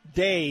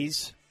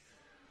 days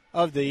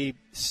of the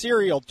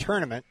cereal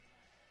tournament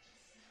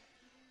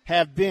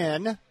have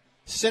been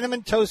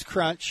Cinnamon Toast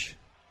Crunch,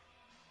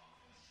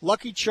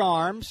 Lucky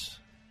Charms,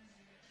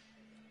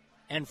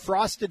 and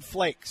Frosted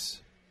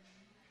Flakes.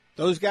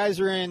 Those guys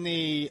are in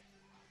the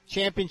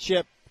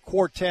championship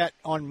quartet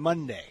on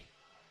Monday.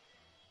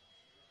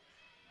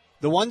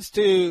 The ones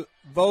to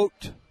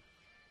vote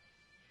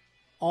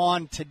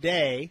on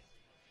today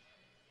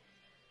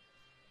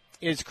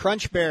is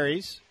Crunch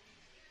Berries,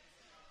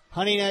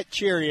 Honey Nut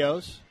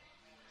Cheerios,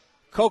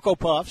 Cocoa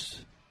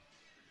Puffs,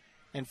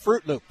 and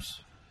Fruit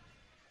Loops.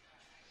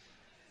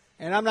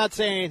 And I'm not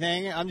saying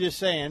anything, I'm just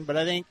saying, but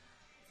I think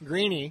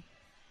Greenie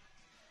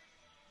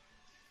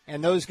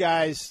and those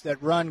guys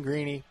that run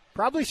Greenie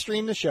probably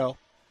stream the show.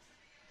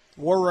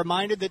 We're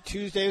reminded that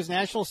Tuesday was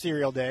National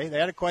Cereal Day. They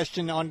had a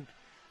question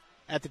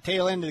at the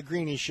tail end of the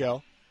Greenie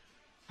show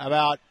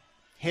about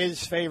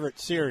his favorite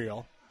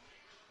cereal.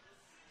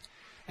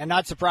 And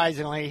not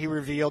surprisingly, he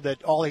revealed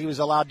that all he was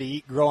allowed to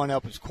eat growing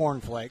up was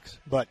cornflakes.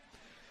 But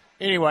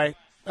anyway,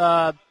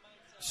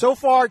 so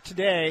far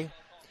today,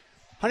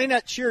 Honey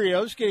Nut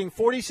Cheerios getting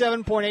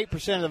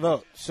 47.8% of the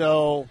vote.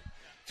 So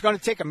it's going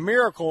to take a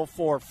miracle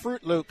for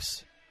Fruit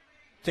Loops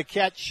to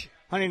catch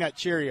Honey Nut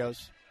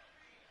Cheerios.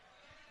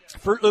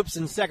 Fruit Loops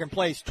in second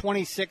place,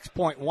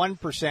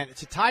 26.1%.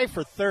 It's a tie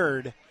for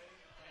third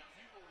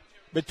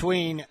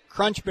between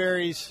Crunch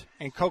Berries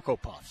and Cocoa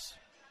Puffs.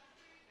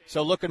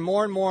 So looking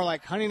more and more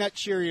like Honey Nut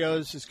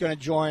Cheerios is going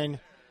to join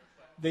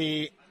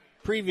the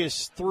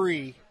previous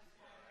 3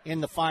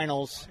 in the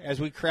finals as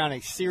we crown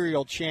a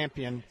cereal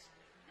champion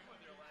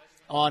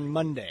on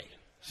Monday.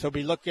 So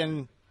be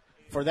looking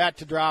for that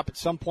to drop at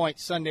some point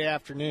Sunday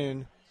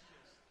afternoon.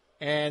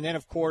 And then,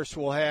 of course,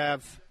 we'll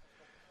have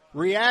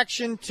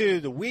reaction to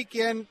the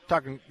weekend.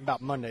 Talking about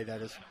Monday,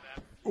 that is.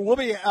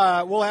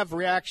 We'll have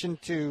reaction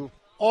to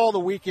all the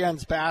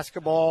weekend's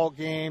basketball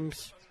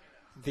games,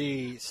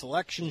 the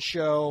selection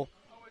show.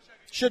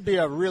 Should be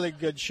a really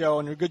good show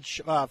and a good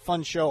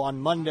fun show on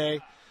Monday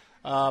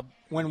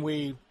when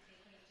we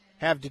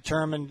have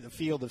determined the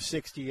field of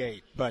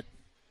 68. But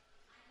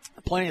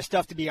plenty of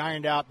stuff to be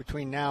ironed out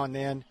between now and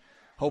then.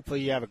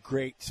 Hopefully you have a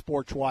great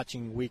sports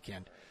watching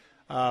weekend.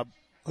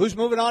 Who's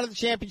moving on to the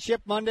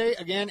championship Monday?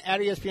 Again,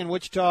 at ESPN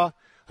Wichita,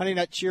 Honey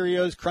Nut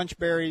Cheerios, Crunch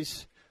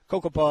Berries,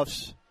 Cocoa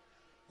Puffs,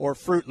 or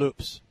Fruit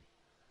Loops.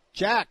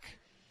 Jack,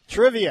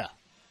 trivia.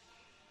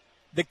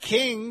 The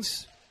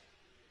Kings,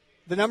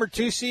 the number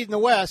 2 seed in the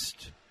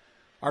West,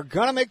 are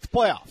going to make the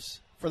playoffs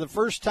for the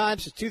first time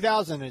since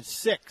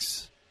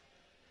 2006.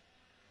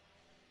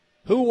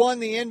 Who won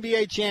the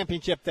NBA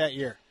championship that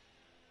year?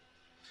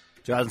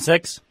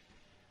 2006?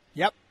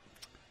 Yep.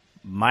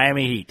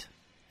 Miami Heat.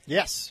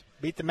 Yes.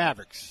 Beat the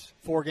Mavericks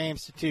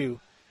 4-2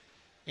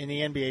 in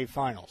the NBA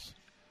Finals.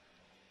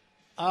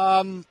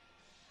 I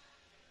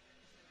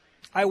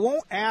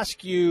won't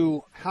ask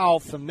you how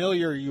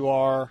familiar you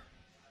are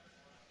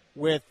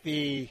with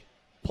the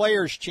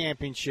Players'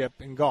 Championship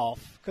in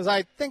golf, because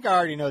I think I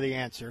already know the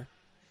answer.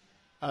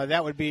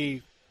 That would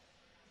be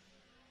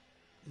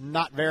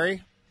not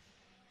very.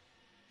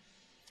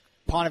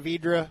 Ponte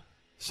Vedra,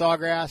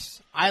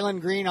 Sawgrass,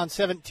 Island Green on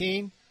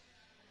 17.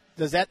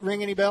 Does that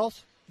ring any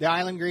bells? The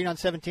Island Green on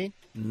 17?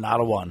 Not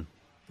a one.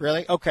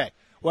 Really? Okay.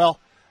 Well,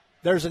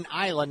 there's an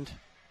island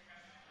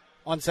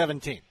on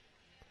 17.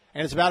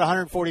 And it's about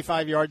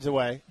 145 yards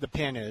away, the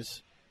pin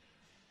is.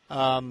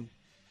 But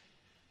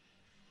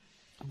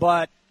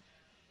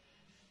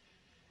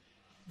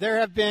there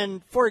have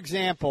been, for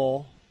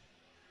example,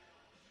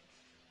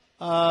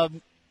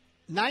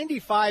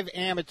 95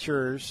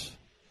 amateurs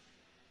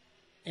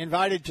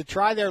invited to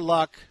try their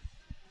luck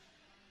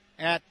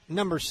at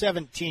number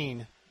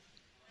 17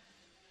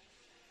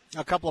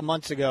 a couple of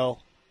months ago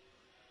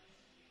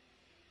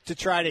to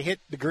try to hit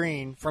the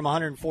green from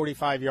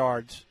 145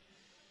 yards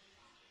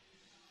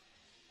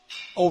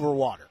over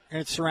water,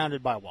 and it's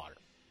surrounded by water.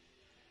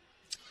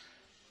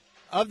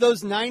 Of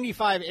those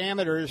 95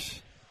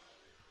 amateurs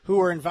who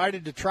were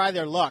invited to try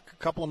their luck a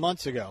couple of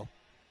months ago,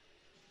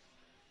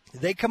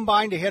 they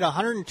combined to hit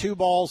 102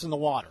 balls in the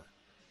water.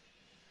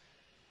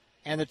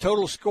 And the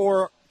total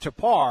score to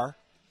par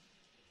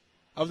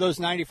of those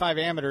 95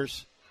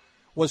 amateurs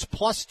was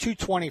plus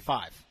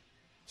 225.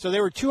 So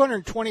they were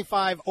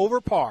 225 over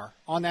par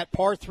on that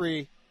par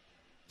 3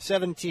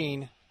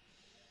 17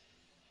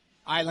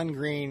 Island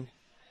Green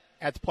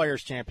at the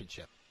Players'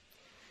 Championship.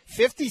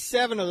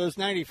 57 of those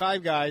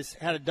 95 guys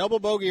had a double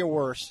bogey or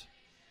worse.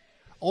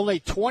 Only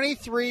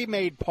 23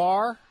 made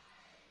par,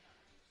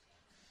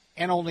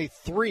 and only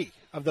 3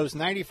 of those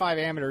 95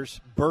 amateurs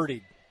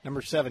birdied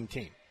number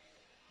 17.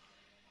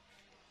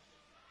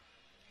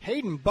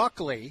 Hayden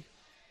Buckley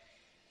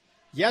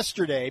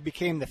yesterday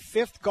became the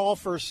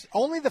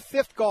only the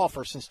fifth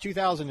golfer since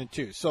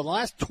 2002. So the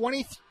last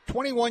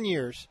 21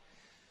 years,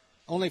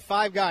 only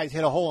 5 guys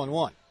hit a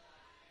hole-in-one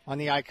on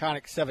the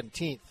iconic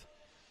 17th.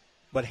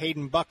 But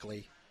Hayden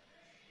Buckley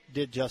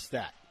did just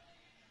that.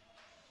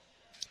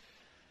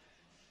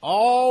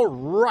 All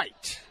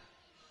right.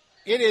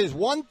 It is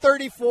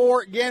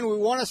 1:34. Again, we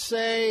want to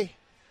say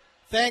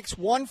thanks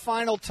one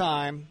final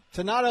time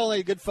to not only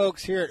the good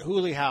folks here at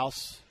Hooley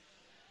House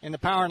in the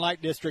Power and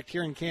Light District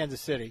here in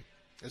Kansas City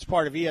as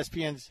part of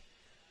ESPN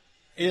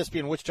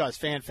Wichita's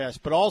Fan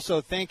Fest, but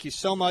also thank you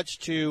so much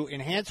to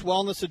Enhanced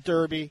Wellness of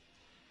Derby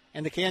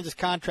and the Kansas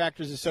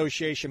Contractors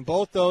Association.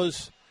 Both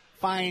those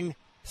fine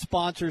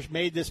sponsors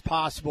made this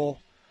possible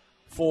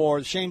for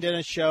the Shane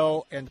Dennis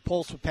Show and the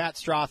Pulse with Pat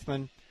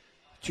Strothman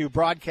to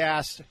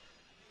broadcast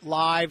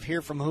live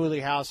here from Hooley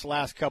House the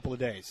last couple of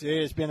days.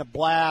 It has been a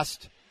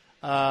blast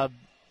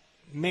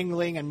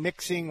mingling and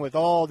mixing with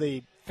all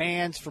the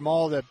fans from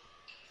all the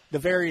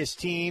various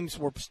teams.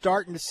 We're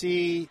starting to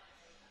see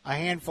a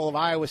handful of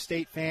Iowa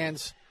State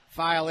fans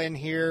file in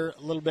here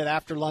a little bit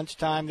after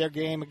lunchtime. Their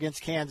game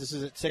against Kansas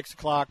is at 6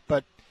 o'clock.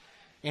 But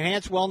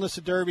Enhanced Wellness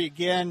of Derby,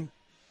 again,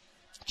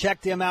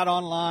 check them out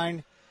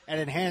online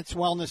at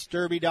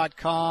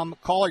enhancedwellnessderby.com.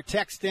 Call or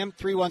text them,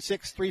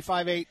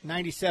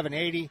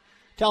 316-358-9780.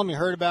 Tell them you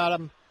heard about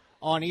them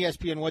on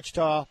ESPN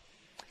Wichita.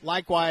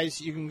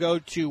 Likewise, you can go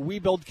to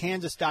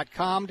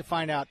WeBuildKansas.com to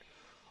find out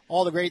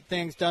all the great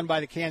things done by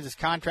the Kansas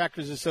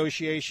Contractors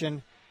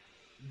Association,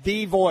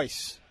 the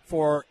voice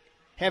for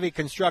heavy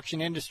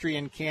construction industry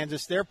in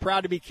Kansas. They're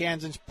proud to be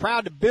Kansans,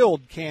 proud to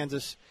build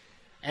Kansas,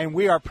 and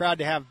we are proud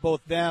to have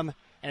both them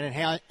and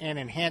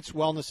Enhanced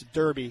Wellness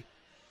Derby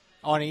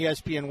on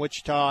ESPN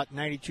Wichita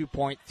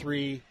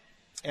 92.3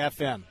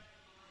 FM.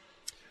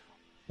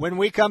 When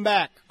we come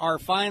back, our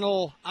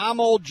final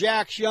I'm Old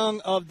Jax Young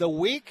of the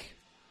week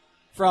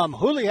from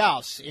Hooley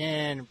House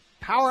in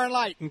Power and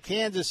Light in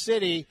Kansas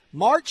City,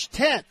 March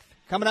 10th,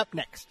 coming up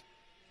next.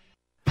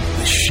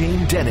 The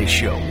Shane Dennis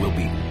Show will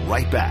be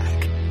right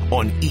back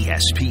on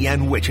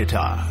ESPN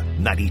Wichita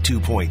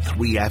 92.3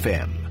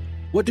 FM.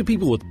 What do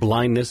people with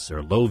blindness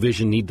or low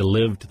vision need to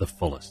live to the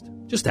fullest?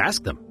 Just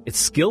ask them. It's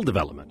skill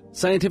development,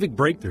 scientific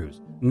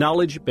breakthroughs,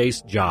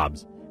 knowledge-based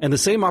jobs, and the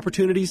same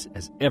opportunities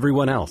as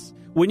everyone else.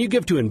 When you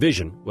give to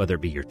Envision, whether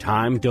it be your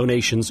time,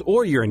 donations,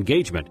 or your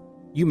engagement,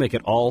 you make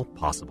it all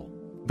possible.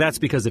 That's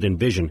because at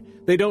Envision,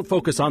 they don't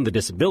focus on the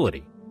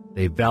disability.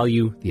 They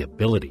value the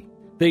ability.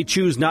 They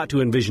choose not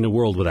to envision a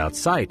world without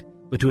sight,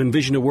 but to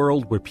envision a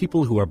world where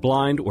people who are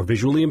blind or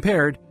visually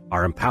impaired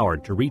are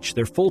empowered to reach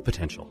their full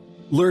potential.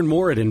 Learn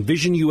more at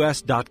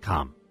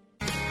envisionus.com.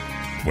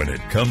 When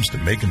it comes to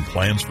making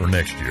plans for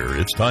next year,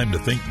 it's time to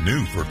think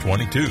new for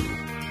 22.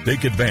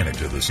 Take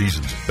advantage of the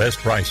season's best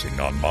pricing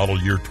on model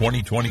year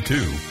 2022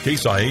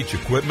 Case IH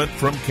equipment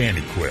from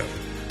CanEquip.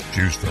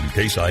 Choose from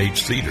Case IH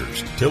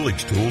seeders,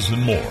 tillage tools,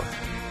 and more.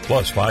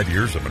 Plus 5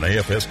 years of an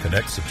AFS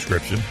Connect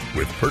subscription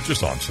with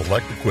purchase on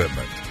select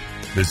equipment.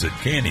 Visit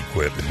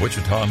CanEquip in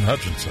Wichita and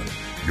Hutchinson,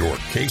 your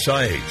Case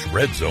IH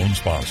Red Zone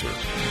sponsor.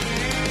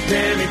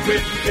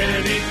 CanEquip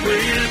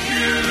you.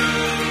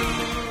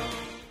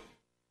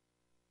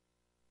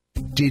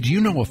 Did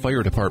you know a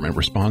fire department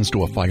responds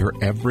to a fire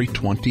every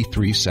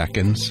 23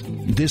 seconds?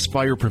 This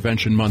Fire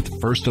Prevention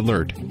Month First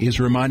Alert is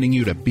reminding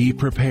you to be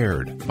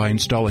prepared by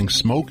installing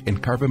smoke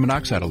and carbon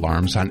monoxide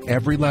alarms on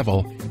every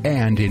level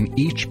and in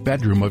each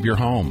bedroom of your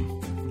home.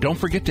 Don't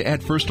forget to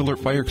add First Alert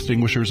fire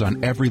extinguishers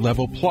on every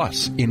level,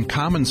 plus in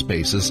common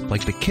spaces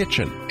like the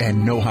kitchen,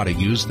 and know how to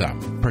use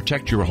them.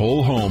 Protect your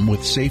whole home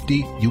with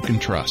safety you can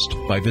trust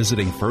by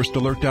visiting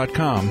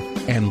firstalert.com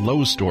and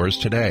Lowe's stores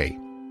today.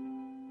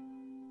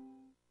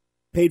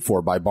 Paid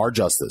for by Bar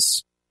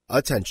Justice.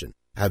 Attention.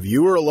 Have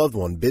you or a loved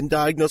one been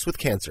diagnosed with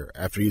cancer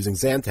after using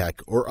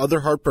Zantac or other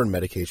heartburn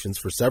medications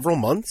for several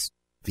months?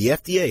 The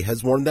FDA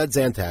has warned that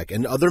Zantac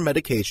and other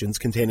medications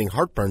containing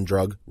heartburn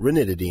drug,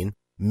 ranitidine,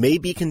 may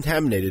be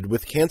contaminated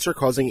with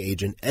cancer-causing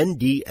agent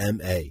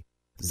NDMA.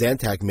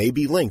 Zantac may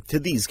be linked to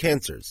these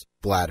cancers: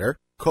 bladder,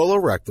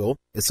 colorectal,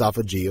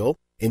 esophageal,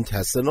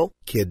 intestinal,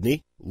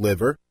 kidney,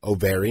 liver,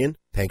 ovarian,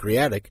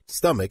 pancreatic,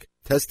 stomach,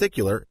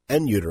 testicular,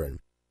 and uterine.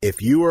 If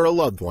you or a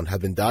loved one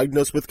have been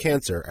diagnosed with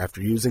cancer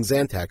after using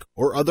Zantac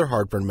or other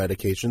heartburn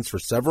medications for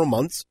several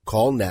months,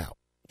 call now.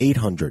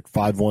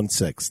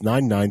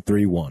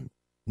 800-516-9931.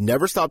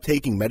 Never stop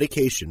taking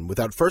medication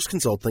without first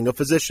consulting a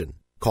physician.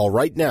 Call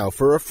right now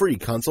for a free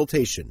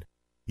consultation.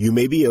 You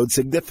may be owed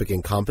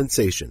significant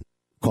compensation.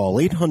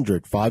 Call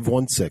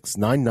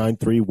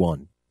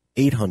 800-516-9931.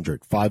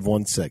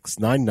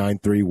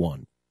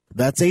 800-516-9931.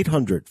 That's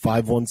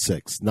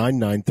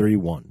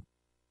 800-516-9931.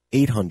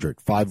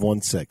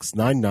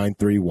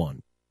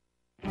 800-516-9931.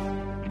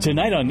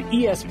 Tonight on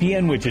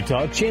ESPN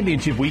Wichita,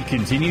 Championship Week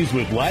continues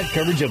with live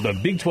coverage of the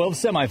Big 12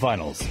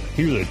 semifinals.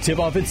 Here's a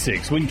tip-off at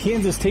 6 when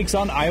Kansas takes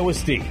on Iowa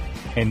State.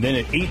 And then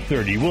at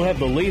 8:30, we'll have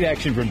the late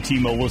action from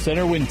T-Mobile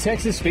Center when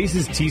Texas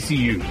faces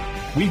TCU.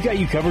 We've got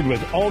you covered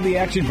with all the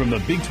action from the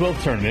Big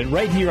 12 tournament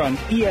right here on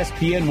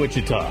ESPN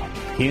Wichita.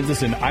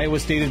 Kansas and Iowa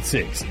State at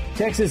 6,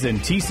 Texas and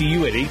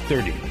TCU at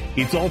 8:30.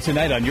 It's all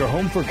tonight on your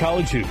home for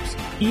college hoops.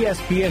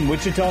 ESPN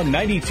Wichita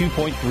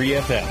 92.3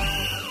 FM.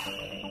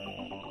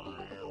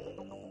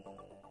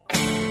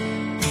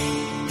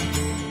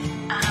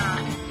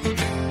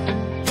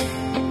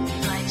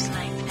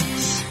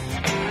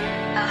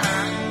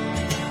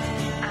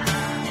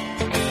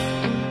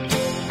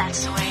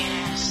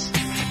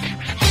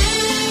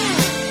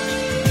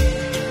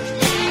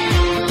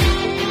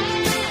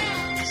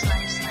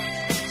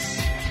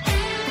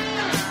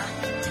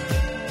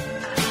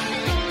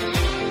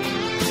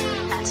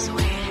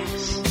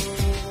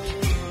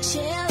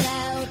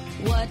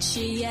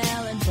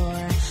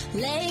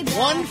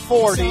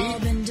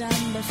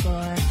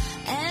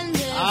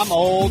 I'm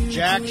old,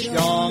 Jack's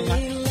young.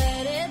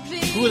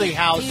 Hooley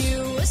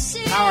House,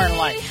 Power and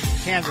Light,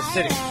 Kansas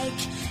City.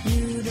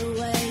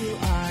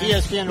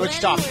 ESPN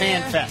Wichita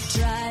Fan Fest.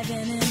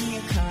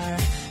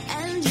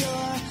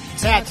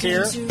 Pat's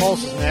here.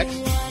 Pulse is next.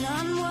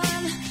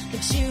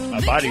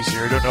 My body's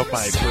here. I don't know if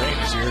my brain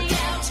is here.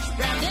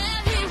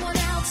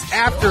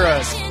 After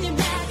an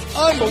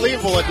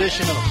unbelievable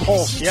edition of the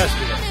Pulse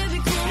yesterday.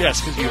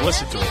 Yes, because you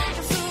listened to it.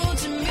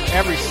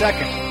 Every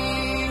second.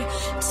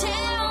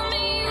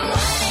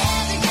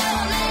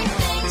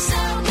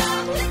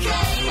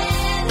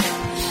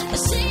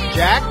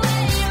 Jack,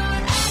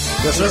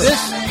 does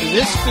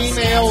this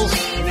female's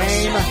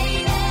name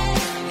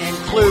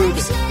include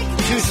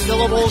 2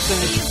 syllables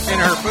in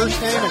her first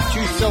name and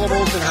 2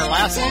 syllables in her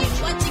last name?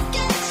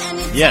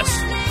 Yes.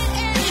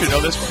 You should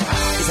know this one.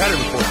 We've had it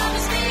before.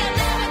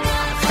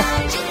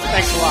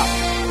 Thanks a lot.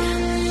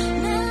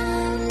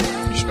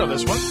 You should know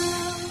this one.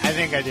 I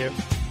think I do.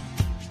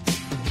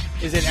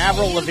 Is it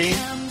Avril Lavigne?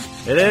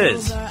 It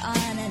is.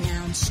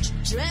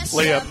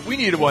 Layup. We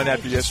needed one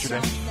after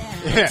yesterday.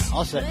 Yeah,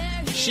 I'll say.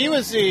 She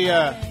was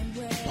the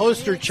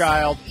poster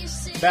child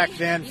back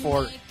then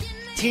for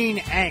teen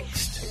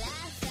angst.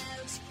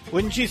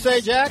 Wouldn't you say,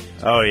 Jack?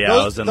 Oh, yeah,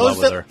 I was in love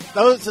with her.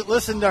 Those that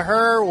listened to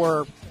her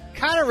were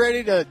kind of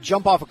ready to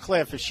jump off a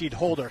cliff if she'd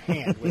hold her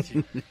hand with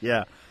you.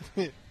 Yeah.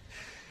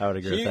 I would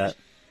agree with that.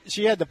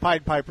 She had the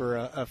Pied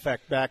Piper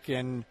effect back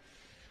in,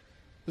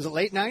 was it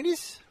late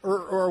 90s?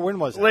 Or when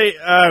was it? Late,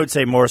 I would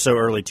say more so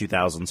early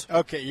 2000s.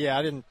 Okay, yeah,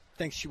 I didn't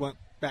think she went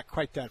back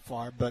quite that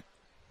far, but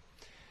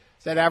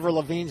is that Avril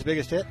Lavigne's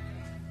biggest hit?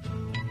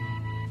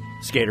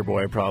 Skater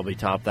Boy probably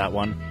topped that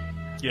one.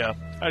 Yeah,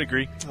 I'd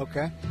agree.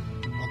 Okay.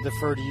 I'll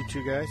defer to you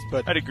two guys,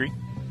 but I'd agree.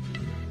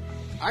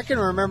 I can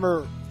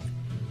remember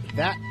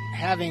that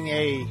having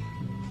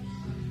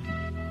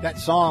that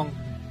song,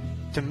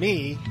 to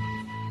me,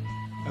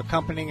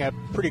 accompanying a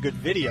pretty good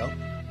video.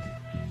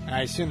 And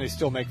I assume they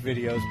still make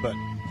videos, but...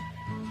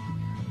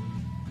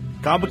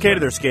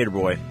 Complicated or Skater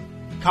Boy?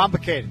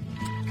 Complicated.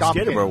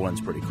 Skater Boy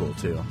one's pretty cool,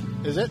 too.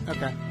 Is it?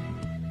 Okay.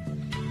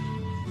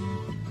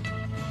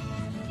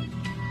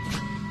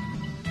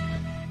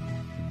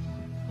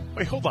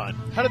 Wait, hold on.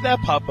 How did that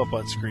pop up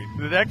on screen?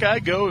 Did that guy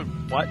go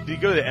and what? Did he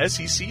go to the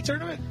SEC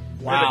tournament?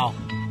 Wow.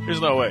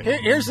 There's no way.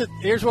 Here's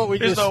what we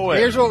There's just no way.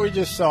 Here's what we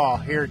just saw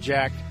here,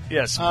 Jack.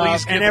 Yes,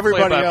 please give and the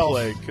everybody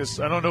play-by-play, else. because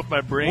I don't know if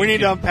my brain. We need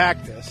to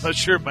unpack this. I'm not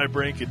sure if my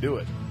brain can do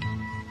it.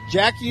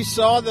 Jack, you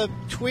saw the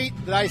tweet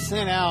that I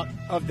sent out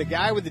of the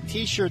guy with the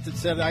T-shirt that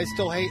said, "I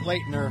still hate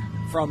Leitner,"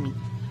 from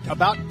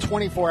about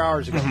 24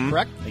 hours ago,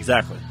 correct?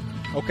 Exactly.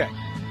 Okay.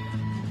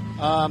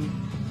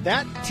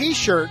 That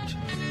T-shirt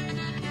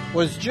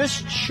was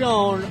just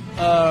shown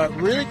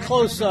really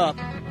close up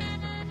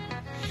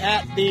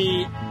at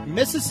the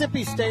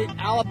Mississippi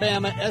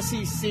State-Alabama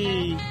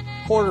SEC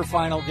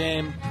quarterfinal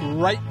game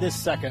right this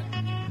second.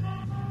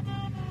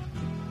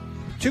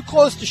 Too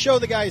close to show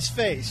the guy's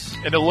face.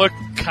 And it looked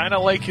kind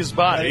of like his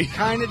body. It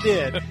kind of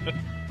did.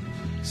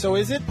 So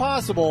is it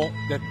possible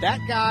that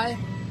guy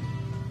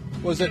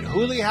was at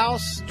Hooley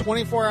House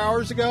 24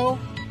 hours ago,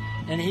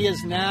 and he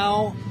is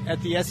now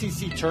at the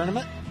SEC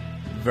tournament?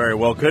 Very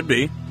well could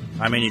be.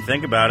 I mean, you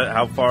think about it,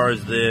 how far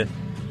is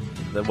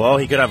well,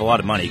 he could have a lot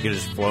of money. He could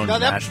have just flown to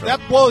Nashville.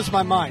 That blows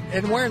my mind.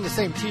 And wearing the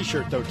same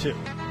T-shirt, though, too.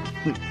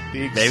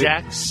 The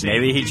exact same.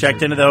 Maybe he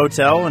checked into the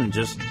hotel and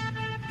just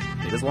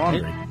did his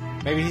laundry.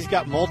 Maybe he's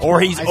got multiple.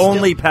 Or he's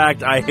only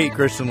packed I Hate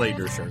Christian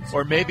Leitner shirts.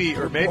 Or maybe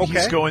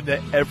he's going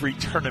to every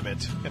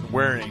tournament and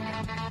wearing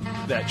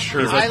that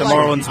shirt. He's like the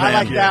Marlins man. I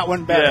like that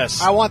one better.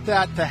 Yes. I want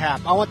that to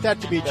happen. I want that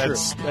to be true.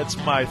 That's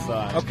my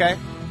thought. Okay.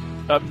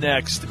 Up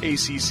next,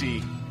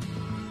 ACC.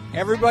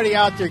 Everybody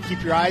out there,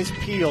 keep your eyes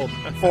peeled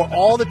for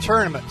all the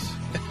tournaments.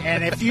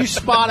 And if you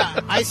spot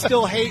a I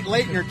Still Hate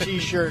Leitner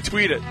T-shirt,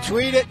 tweet it.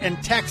 Tweet it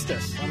and text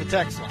us on the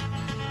text line.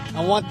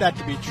 I want that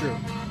to be true.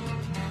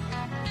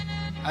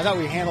 I thought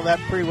we handled that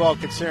pretty well,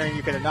 considering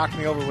you could have knocked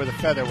me over with a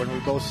feather when we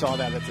both saw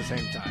that at the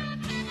same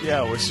time.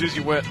 Yeah, well, as soon as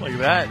you went like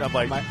that, I'm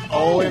like,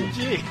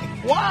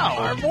 OMG. Wow.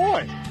 Our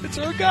boy. It's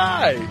our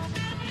guy.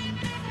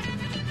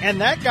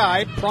 And that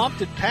guy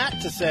prompted Pat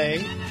to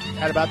say,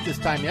 at about this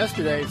time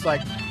yesterday, it's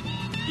like,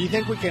 do you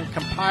think we can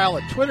compile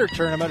a Twitter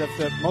tournament of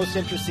the most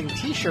interesting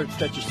T-shirts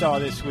that you saw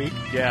this week?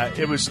 Yeah,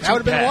 it was That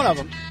would have been one of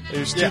them. It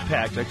was too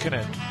packed. I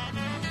couldn't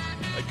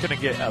Couldn't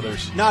get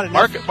others. Not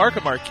enough.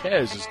 Marco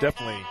Marquez is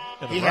definitely in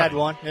the He running. had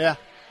one, yeah.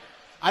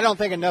 I don't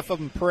think enough of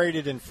them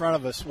paraded in front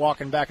of us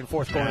walking back and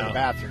forth going to the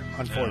bathroom,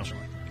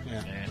 unfortunately.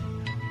 Yeah.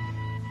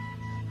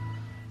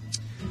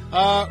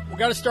 We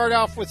got to start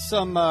off with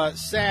some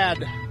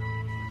sad.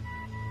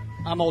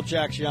 I'm old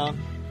Jack's young.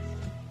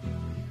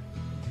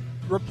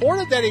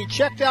 Reported that he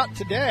checked out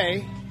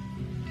today.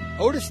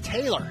 Otis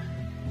Taylor.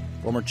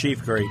 Former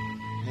Chief great.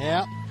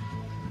 Yeah.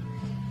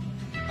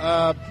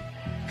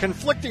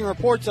 Conflicting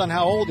reports on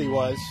how old he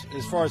was,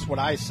 as far as what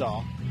I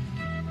saw.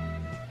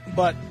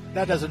 But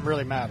that doesn't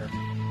really matter.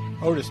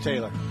 Otis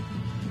Taylor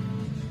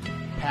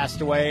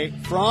passed away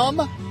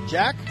from,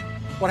 Jack,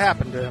 what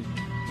happened to him?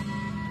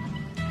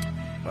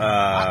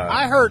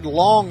 I heard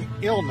long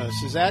illness.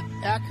 Is that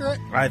accurate?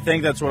 I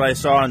think that's what I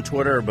saw on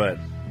Twitter, but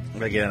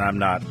again, I'm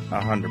not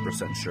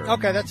 100% sure.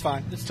 Okay, that's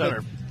fine. It's on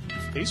our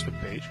Facebook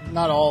page.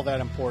 Not all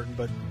that important,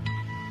 but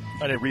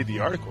I didn't read the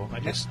article. I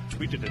just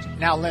tweeted it.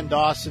 now Len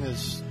Dawson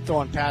is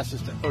throwing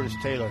passes to Otis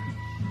Taylor.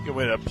 You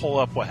want to pull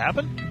up what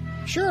happened?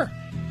 Sure.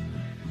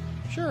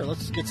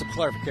 Let's get some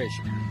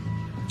clarification.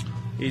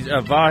 He's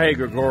Vahe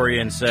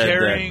Gregorian said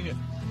carrying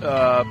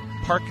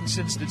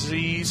Parkinson's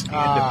disease and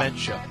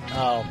dementia.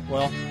 Oh,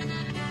 well.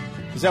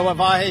 Is that what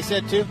Vahe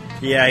said, too?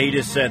 Yeah, he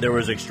just said there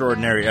was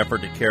extraordinary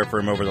effort to care for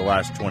him over the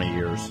last 20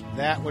 years.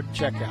 That would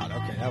check out.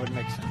 Okay, that would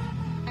make sense.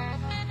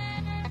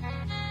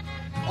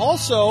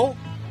 Also,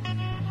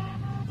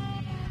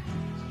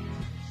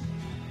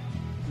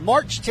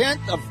 March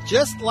 10th of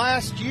just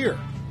last year,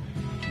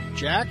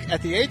 Jack,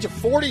 at the age of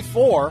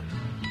 44,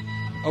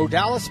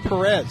 Odalis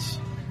Perez.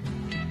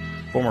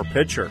 Former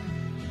pitcher.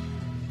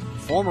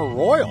 Former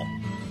Royal.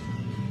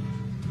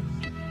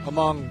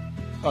 Among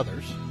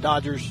others.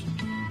 Dodgers,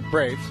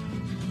 Braves.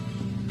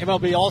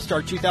 MLB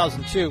All-Star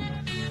 2002.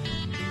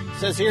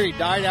 Says here he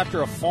died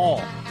after a fall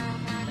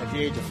at the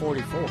age of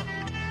 44.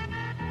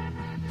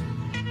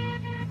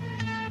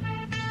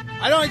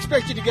 I don't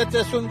expect you to get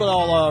this one, but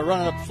I'll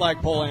run it up the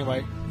flagpole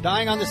anyway.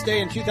 Dying on this day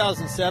in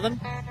 2007,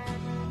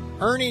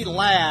 Ernie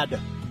Ladd,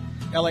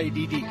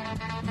 L-A-D-D.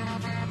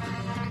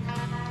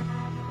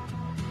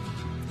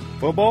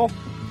 Football?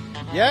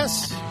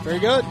 Yes, very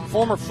good.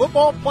 Former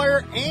football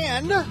player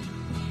and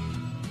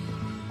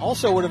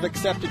also would have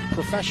accepted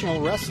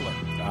professional wrestler.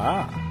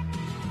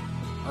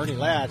 Ernie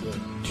Ladd.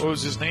 What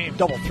was his name?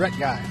 Double threat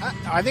guy.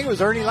 I think it was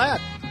Ernie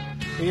Ladd.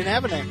 He didn't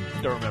have a name.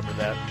 Don't remember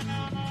that.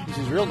 It was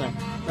his real name.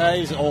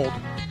 He's old.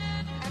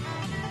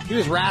 He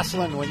was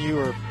wrestling when you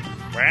were...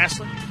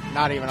 Wrestling?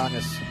 Not even on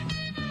this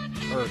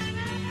earth.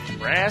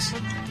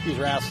 Wrestling? He was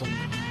wrestling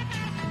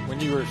when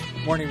you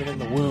weren't even in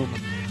the womb.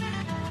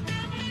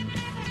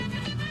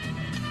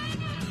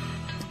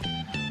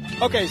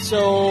 Okay,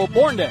 so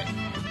born day,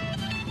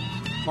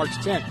 March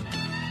 10th.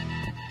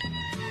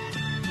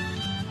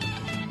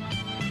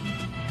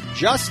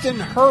 Justin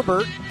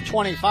Herbert,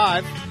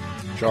 25.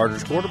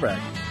 Chargers quarterback.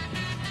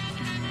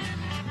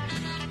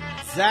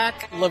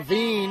 Zach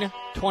Levine,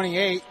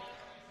 28.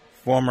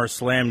 Former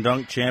slam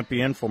dunk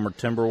champion, former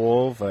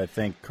Timberwolf, I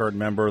think current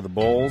member of the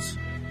Bulls.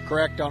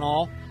 Correct on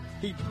all.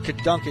 He could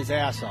dunk his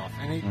ass off,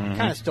 and he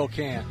kind of still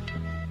can.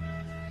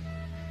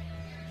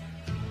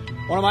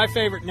 One of my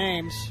favorite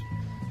names.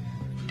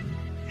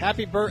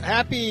 Happy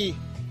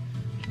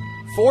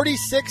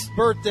 46th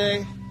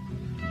birthday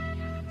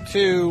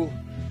to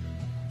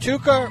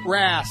Tuukka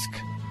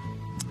Rask.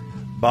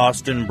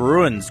 Boston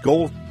Bruins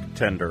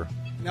goaltender.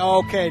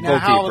 Okay, now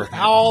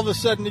how all of a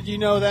sudden did you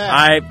know that?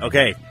 I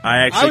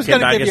was going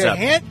to give you a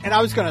hint, and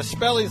I was going to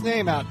spell his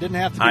name out. Didn't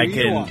have to do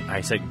either one.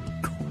 I said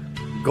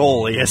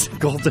goalie. Yes,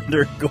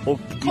 goaltender,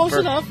 goalkeeper. Close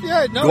enough,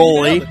 yeah. No,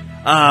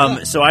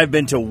 goalie. So I've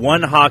been to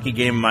one hockey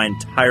game in my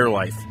entire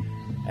life,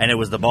 and it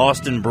was the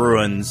Boston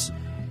Bruins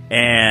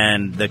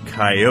and the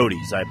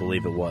Coyotes, I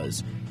believe it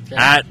was,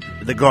 at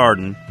the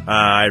Garden.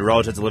 I had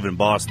relatives that live in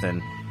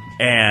Boston,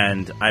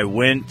 and I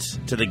went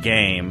to the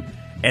game,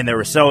 and they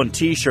were selling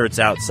T-shirts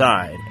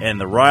outside,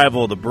 and the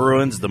rival, the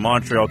Bruins, the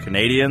Montreal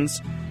Canadiens,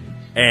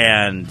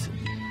 and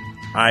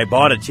I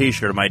bought a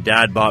T-shirt. My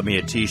dad bought me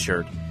a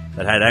T-shirt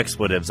that had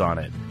expletives on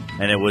it,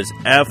 and it was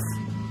F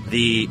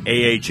the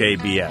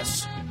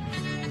AHABS,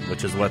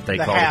 which is what they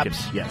call it.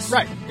 Yes.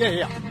 Right,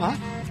 yeah. Uh-huh.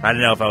 I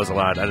didn't know if I was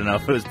allowed. I didn't know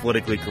if it was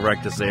politically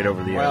correct to say it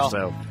over the air,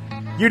 so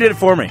you did it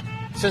for me.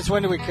 Since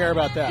when do we care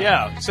about that?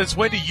 Yeah, since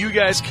when do you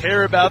guys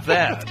care about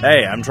that?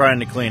 Hey, I'm trying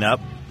to clean up.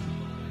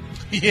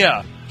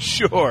 Yeah,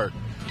 sure.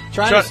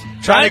 Trying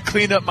to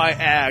clean up my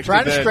act.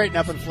 Trying to straighten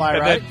up and fly,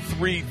 right? And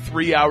then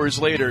three hours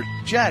later,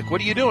 Jack,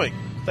 what are you doing?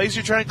 I thought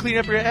you're trying to clean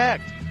up your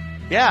act.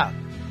 Yeah,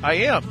 I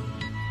am.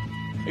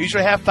 I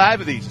usually have 5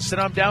 of these. Instead,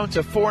 I'm down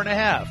to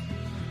 4.5.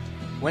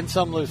 Win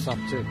some, lose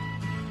some, too.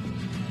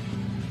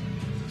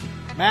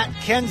 Matt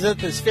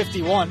Kenseth is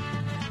 51.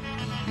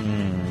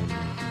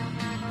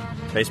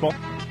 Baseball?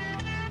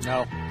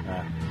 No.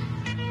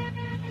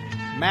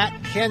 Matt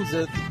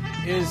Kenseth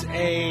is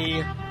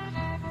a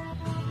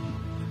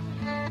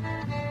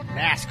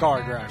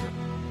NASCAR driver.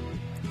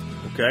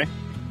 Okay.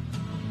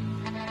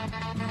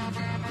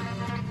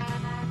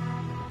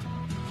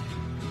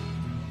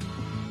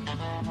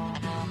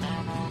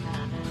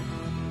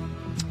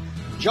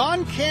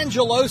 John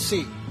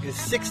Cangelosi is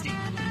 60.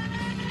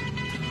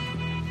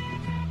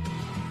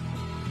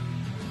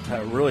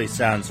 That really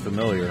sounds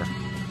familiar.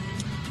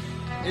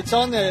 It's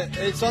on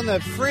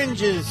the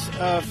fringes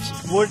of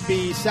would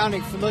be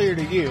sounding familiar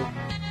to you,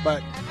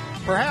 but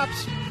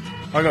perhaps.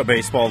 I'll go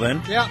baseball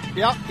then. Yeah,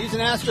 he's an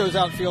Astros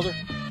outfielder.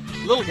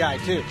 Little guy,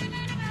 too.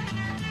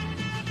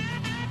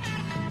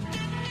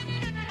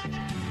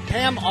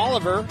 Pam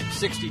Oliver,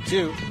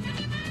 62.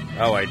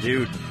 Oh, I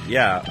do.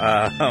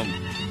 Yeah.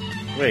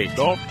 Wait.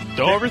 Don't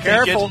overthink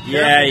Careful. it.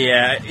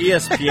 Yeah.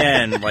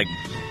 ESPN, like,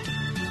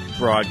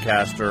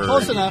 broadcaster.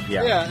 Close enough.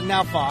 Yeah,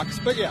 now Fox.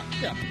 But yeah.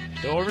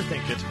 Don't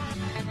overthink it.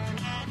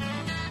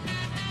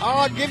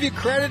 I'll give you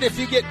credit if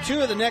you get 2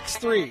 of the next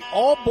 3.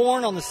 All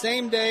born on the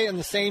same day and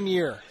the same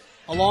year,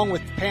 along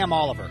with Pam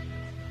Oliver.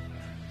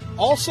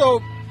 Also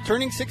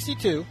turning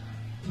 62,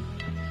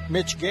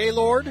 Mitch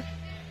Gaylord,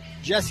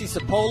 Jesse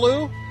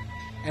Sapolu,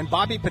 and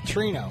Bobby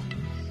Petrino.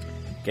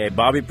 Okay,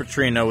 Bobby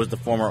Petrino was the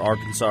former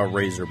Arkansas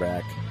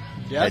Razorback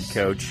head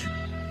coach.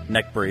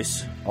 Neck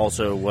brace.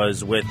 Also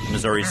was with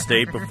Missouri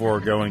State before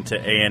going to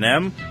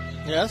A&M.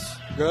 Yes,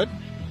 good.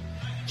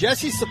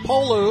 Jesse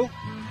Sapolu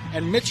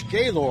and Mitch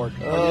Gaylord are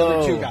the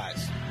other 2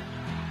 guys.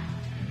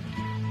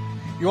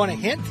 You want a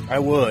hint? I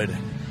would.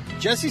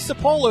 Jesse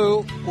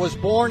Sapolu was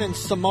born in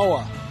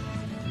Samoa.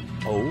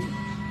 Oh.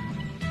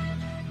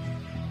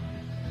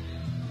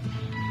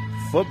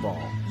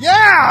 Football.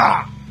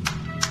 Yeah!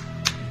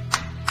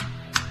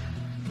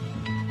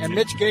 And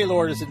Mitch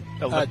Gaylord is a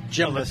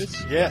gymnast.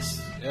 Olympics?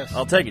 Yes.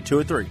 I'll take it. 2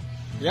 or 3.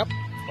 Yep.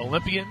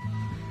 Olympian.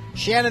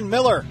 Shannon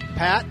Miller,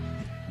 Pat.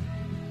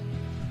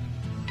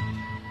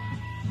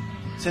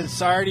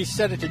 Since I already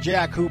said it to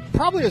Jack, who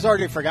probably has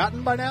already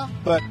forgotten by now,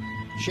 but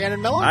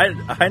Shannon Miller?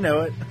 I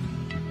know it.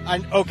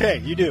 Okay,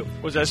 you do.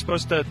 Was I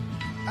supposed to?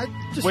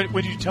 When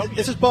did you tell me?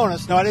 This is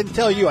bonus. No, I didn't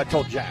tell you. I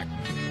told Jack.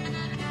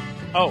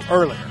 Oh,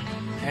 earlier,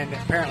 and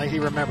apparently he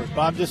remembers.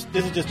 But this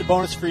is just a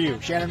bonus for you.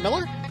 Shannon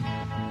Miller.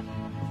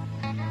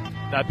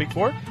 Not Big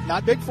Four.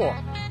 Not Big Four.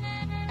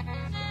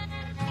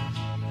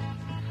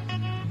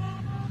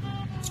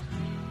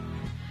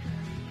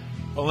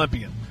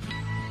 Olympian.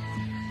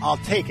 I'll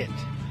take it.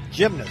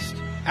 Gymnast.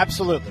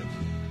 Absolutely.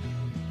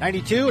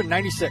 92 and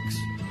 96.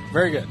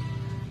 Very good.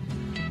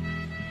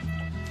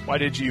 How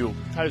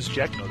does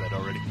Jack know that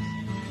already?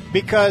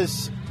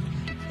 Because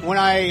when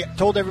I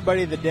told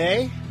everybody the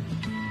day,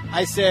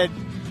 I said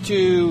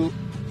to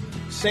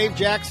save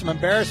Jack some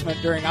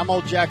embarrassment during I'm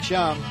Old Jack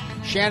Young,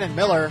 Shannon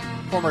Miller,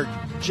 former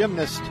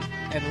gymnast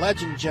and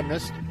legend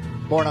gymnast,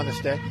 born on this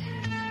day.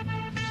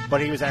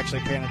 But he was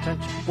actually paying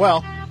attention.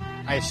 Well,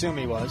 I assume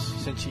he was,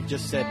 since he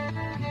just said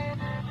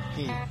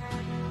he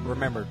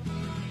remembered.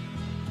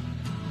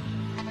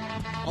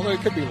 Although he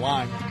could be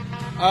lying.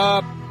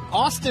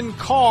 Austin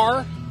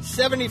Carr,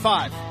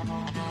 75.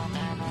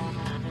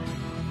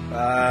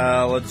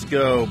 Let's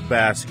go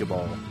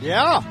basketball.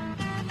 Yeah.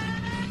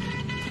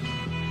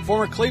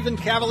 Former Cleveland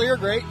Cavalier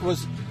great,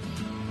 was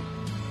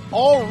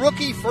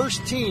all-rookie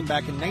first team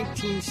back in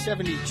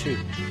 1972.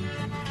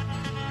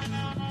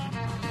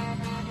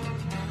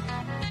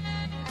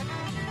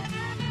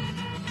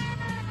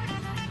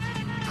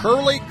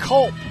 Curly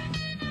Culp,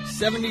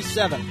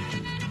 77.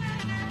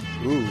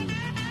 Ooh.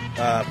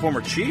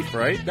 Former Chief,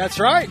 right? That's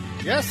right.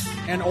 Yes.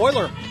 And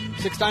Oiler,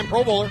 6-time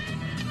Pro Bowler.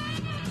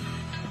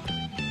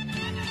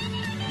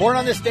 Born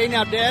on this day,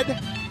 now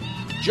dead,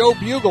 Joe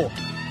Bugle.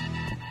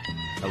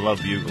 I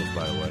love bugles,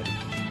 by the way.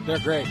 They're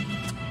great.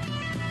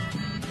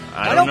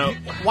 I don't know.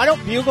 Why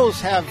don't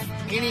bugles have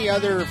any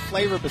other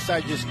flavor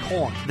besides just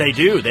corn? They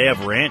do. They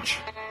have ranch.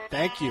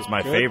 Thank you. It's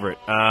my Good. favorite.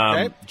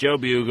 Okay. Joe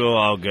Bugle,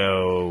 I'll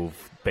go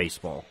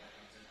baseball.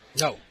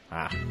 No.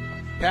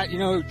 Pat, you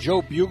know who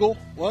Joe Bugle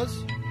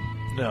was?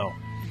 No.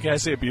 Can I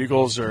say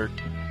Bugles are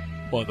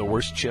one of the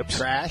worst chips?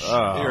 Trash.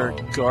 They're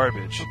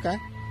garbage. Okay.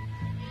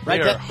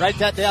 Write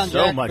that down,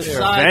 so Jack. much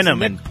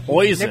venom and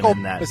poison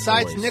in that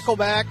Besides voice.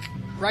 Nickelback,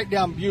 write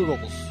down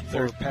Bugles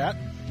for Pat.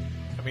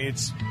 I mean,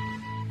 it's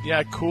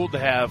cool to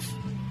have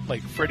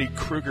like Freddy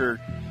Krueger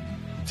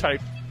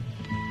type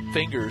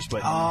fingers,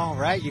 but oh,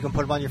 right, you can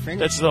put them on your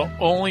fingers. That's the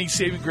only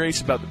saving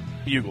grace about the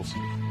Bugles.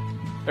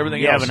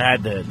 Everything you else, haven't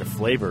had the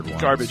flavored ones.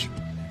 Garbage.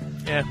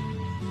 Yeah,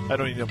 I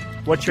don't eat them.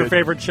 What's your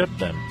favorite chip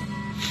then?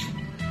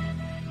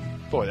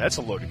 Boy, that's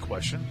a loaded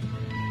question.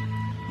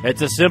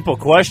 It's a simple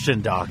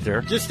question,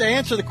 Doctor. Just to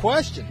answer the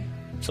question.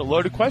 It's a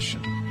loaded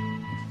question.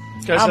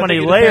 How many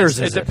layers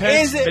is it? It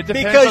depends. Is it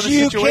depends because on the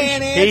you situation.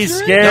 can't answer He's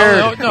it?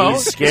 scared. No.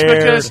 He's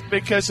scared. It's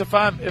because if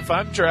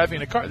I'm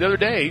driving a car, the other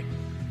day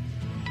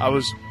I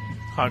was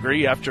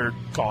hungry after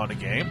calling a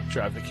game,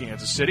 driving to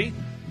Kansas City.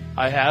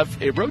 I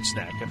have a road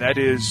snack, and that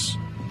is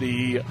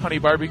the honey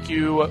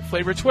barbecue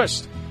flavor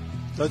twist.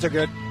 Those are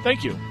good.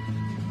 Thank you.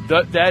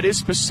 That is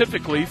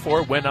specifically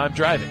for when I'm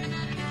driving.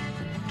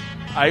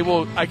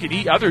 I could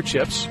eat other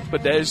chips,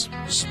 but that is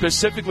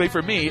specifically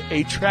for me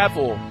a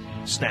travel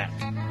snack.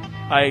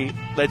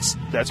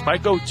 That's my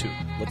go-to.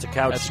 What's a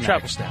couch That's snack? a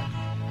travel snack.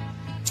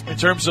 In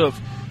terms of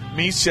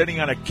me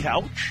sitting on a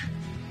couch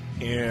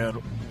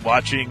and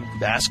watching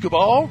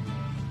basketball,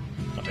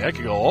 I mean, I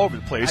could go all over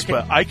the place,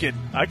 but I could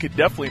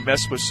definitely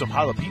mess with some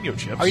jalapeno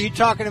chips. Are you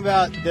talking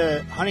about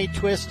the honey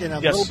twist in a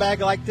little bag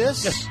like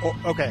this? Yes. Oh,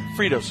 okay.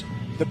 Fritos.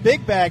 The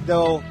big bag,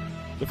 though.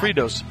 The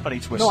Fritos honey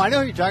twist. No, I know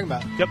who you're talking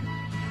about. Yep.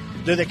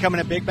 Do they come in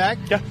a big bag?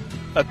 Yeah.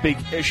 A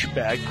big-ish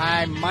bag.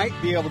 I might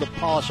be able to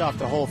polish off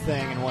the whole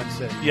thing in one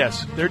sitting.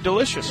 Yes. They're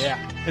delicious. Yeah.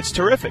 It's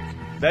terrific.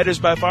 That is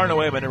by far and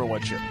away my number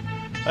one chip.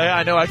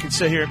 I know I can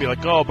sit here and be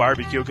like, oh,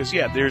 barbecue, because,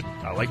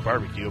 I like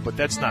barbecue, but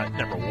that's not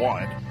number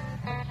one.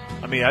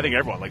 I mean, I think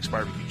everyone likes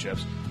barbecue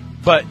chips.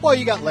 But well,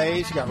 you got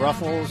Lay's, you got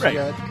Ruffles, right. You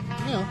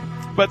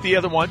got, But the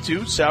other one,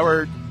 too,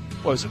 sour,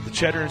 what was it, the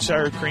cheddar and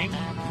sour cream?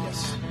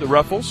 Yes. The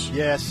Ruffles?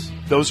 Yes.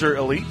 Those are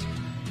elite?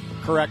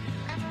 Correct.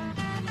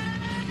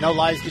 No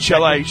lies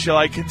detected. Shall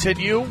I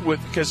continue with,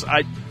 because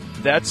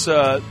that's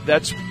a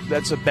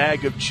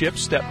bag of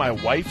chips that my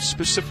wife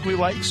specifically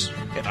likes,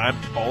 and I'm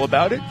all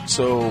about it.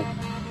 So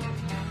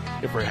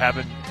if we're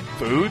having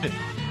food and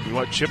we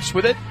want chips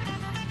with it,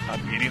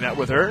 I'm eating that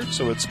with her.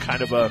 So it's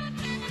kind of a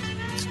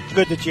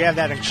good that you have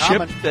that in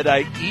common. Chip that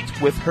I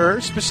eat with her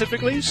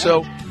specifically. Yeah.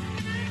 So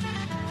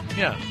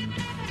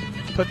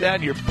put that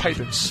in your pipe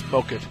and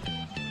smoke it.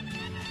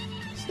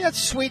 See,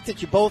 that's sweet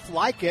that you both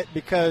like it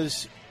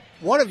because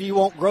one of you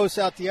won't gross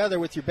out the other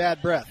with your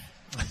bad breath.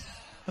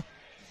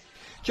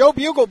 Joe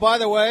Bugle, by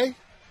the way,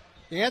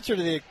 the answer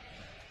to the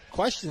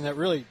question that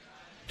really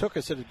took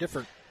us at a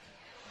different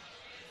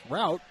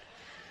route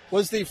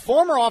was the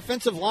former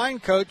offensive line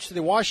coach to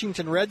the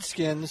Washington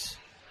Redskins,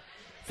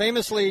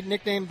 famously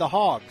nicknamed the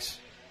Hogs.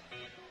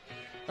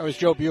 That was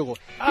Joe Bugle.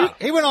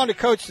 He went on to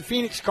coach the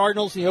Phoenix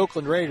Cardinals and the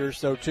Oakland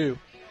Raiders, though, too.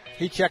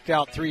 He checked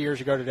out 3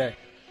 years ago today.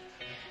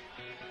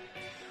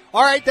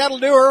 All right, that'll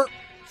do her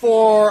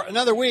for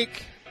another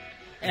week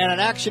and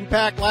an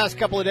action-packed last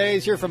couple of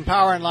days here from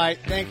Power and Light.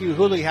 Thank you,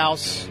 Hooley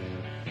House,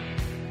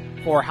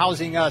 for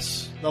housing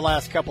us the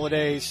last couple of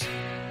days.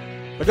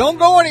 But don't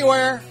go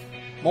anywhere.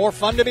 More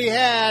fun to be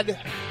had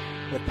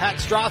with Pat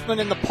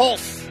Strothman and the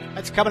Pulse.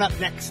 That's coming up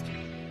next.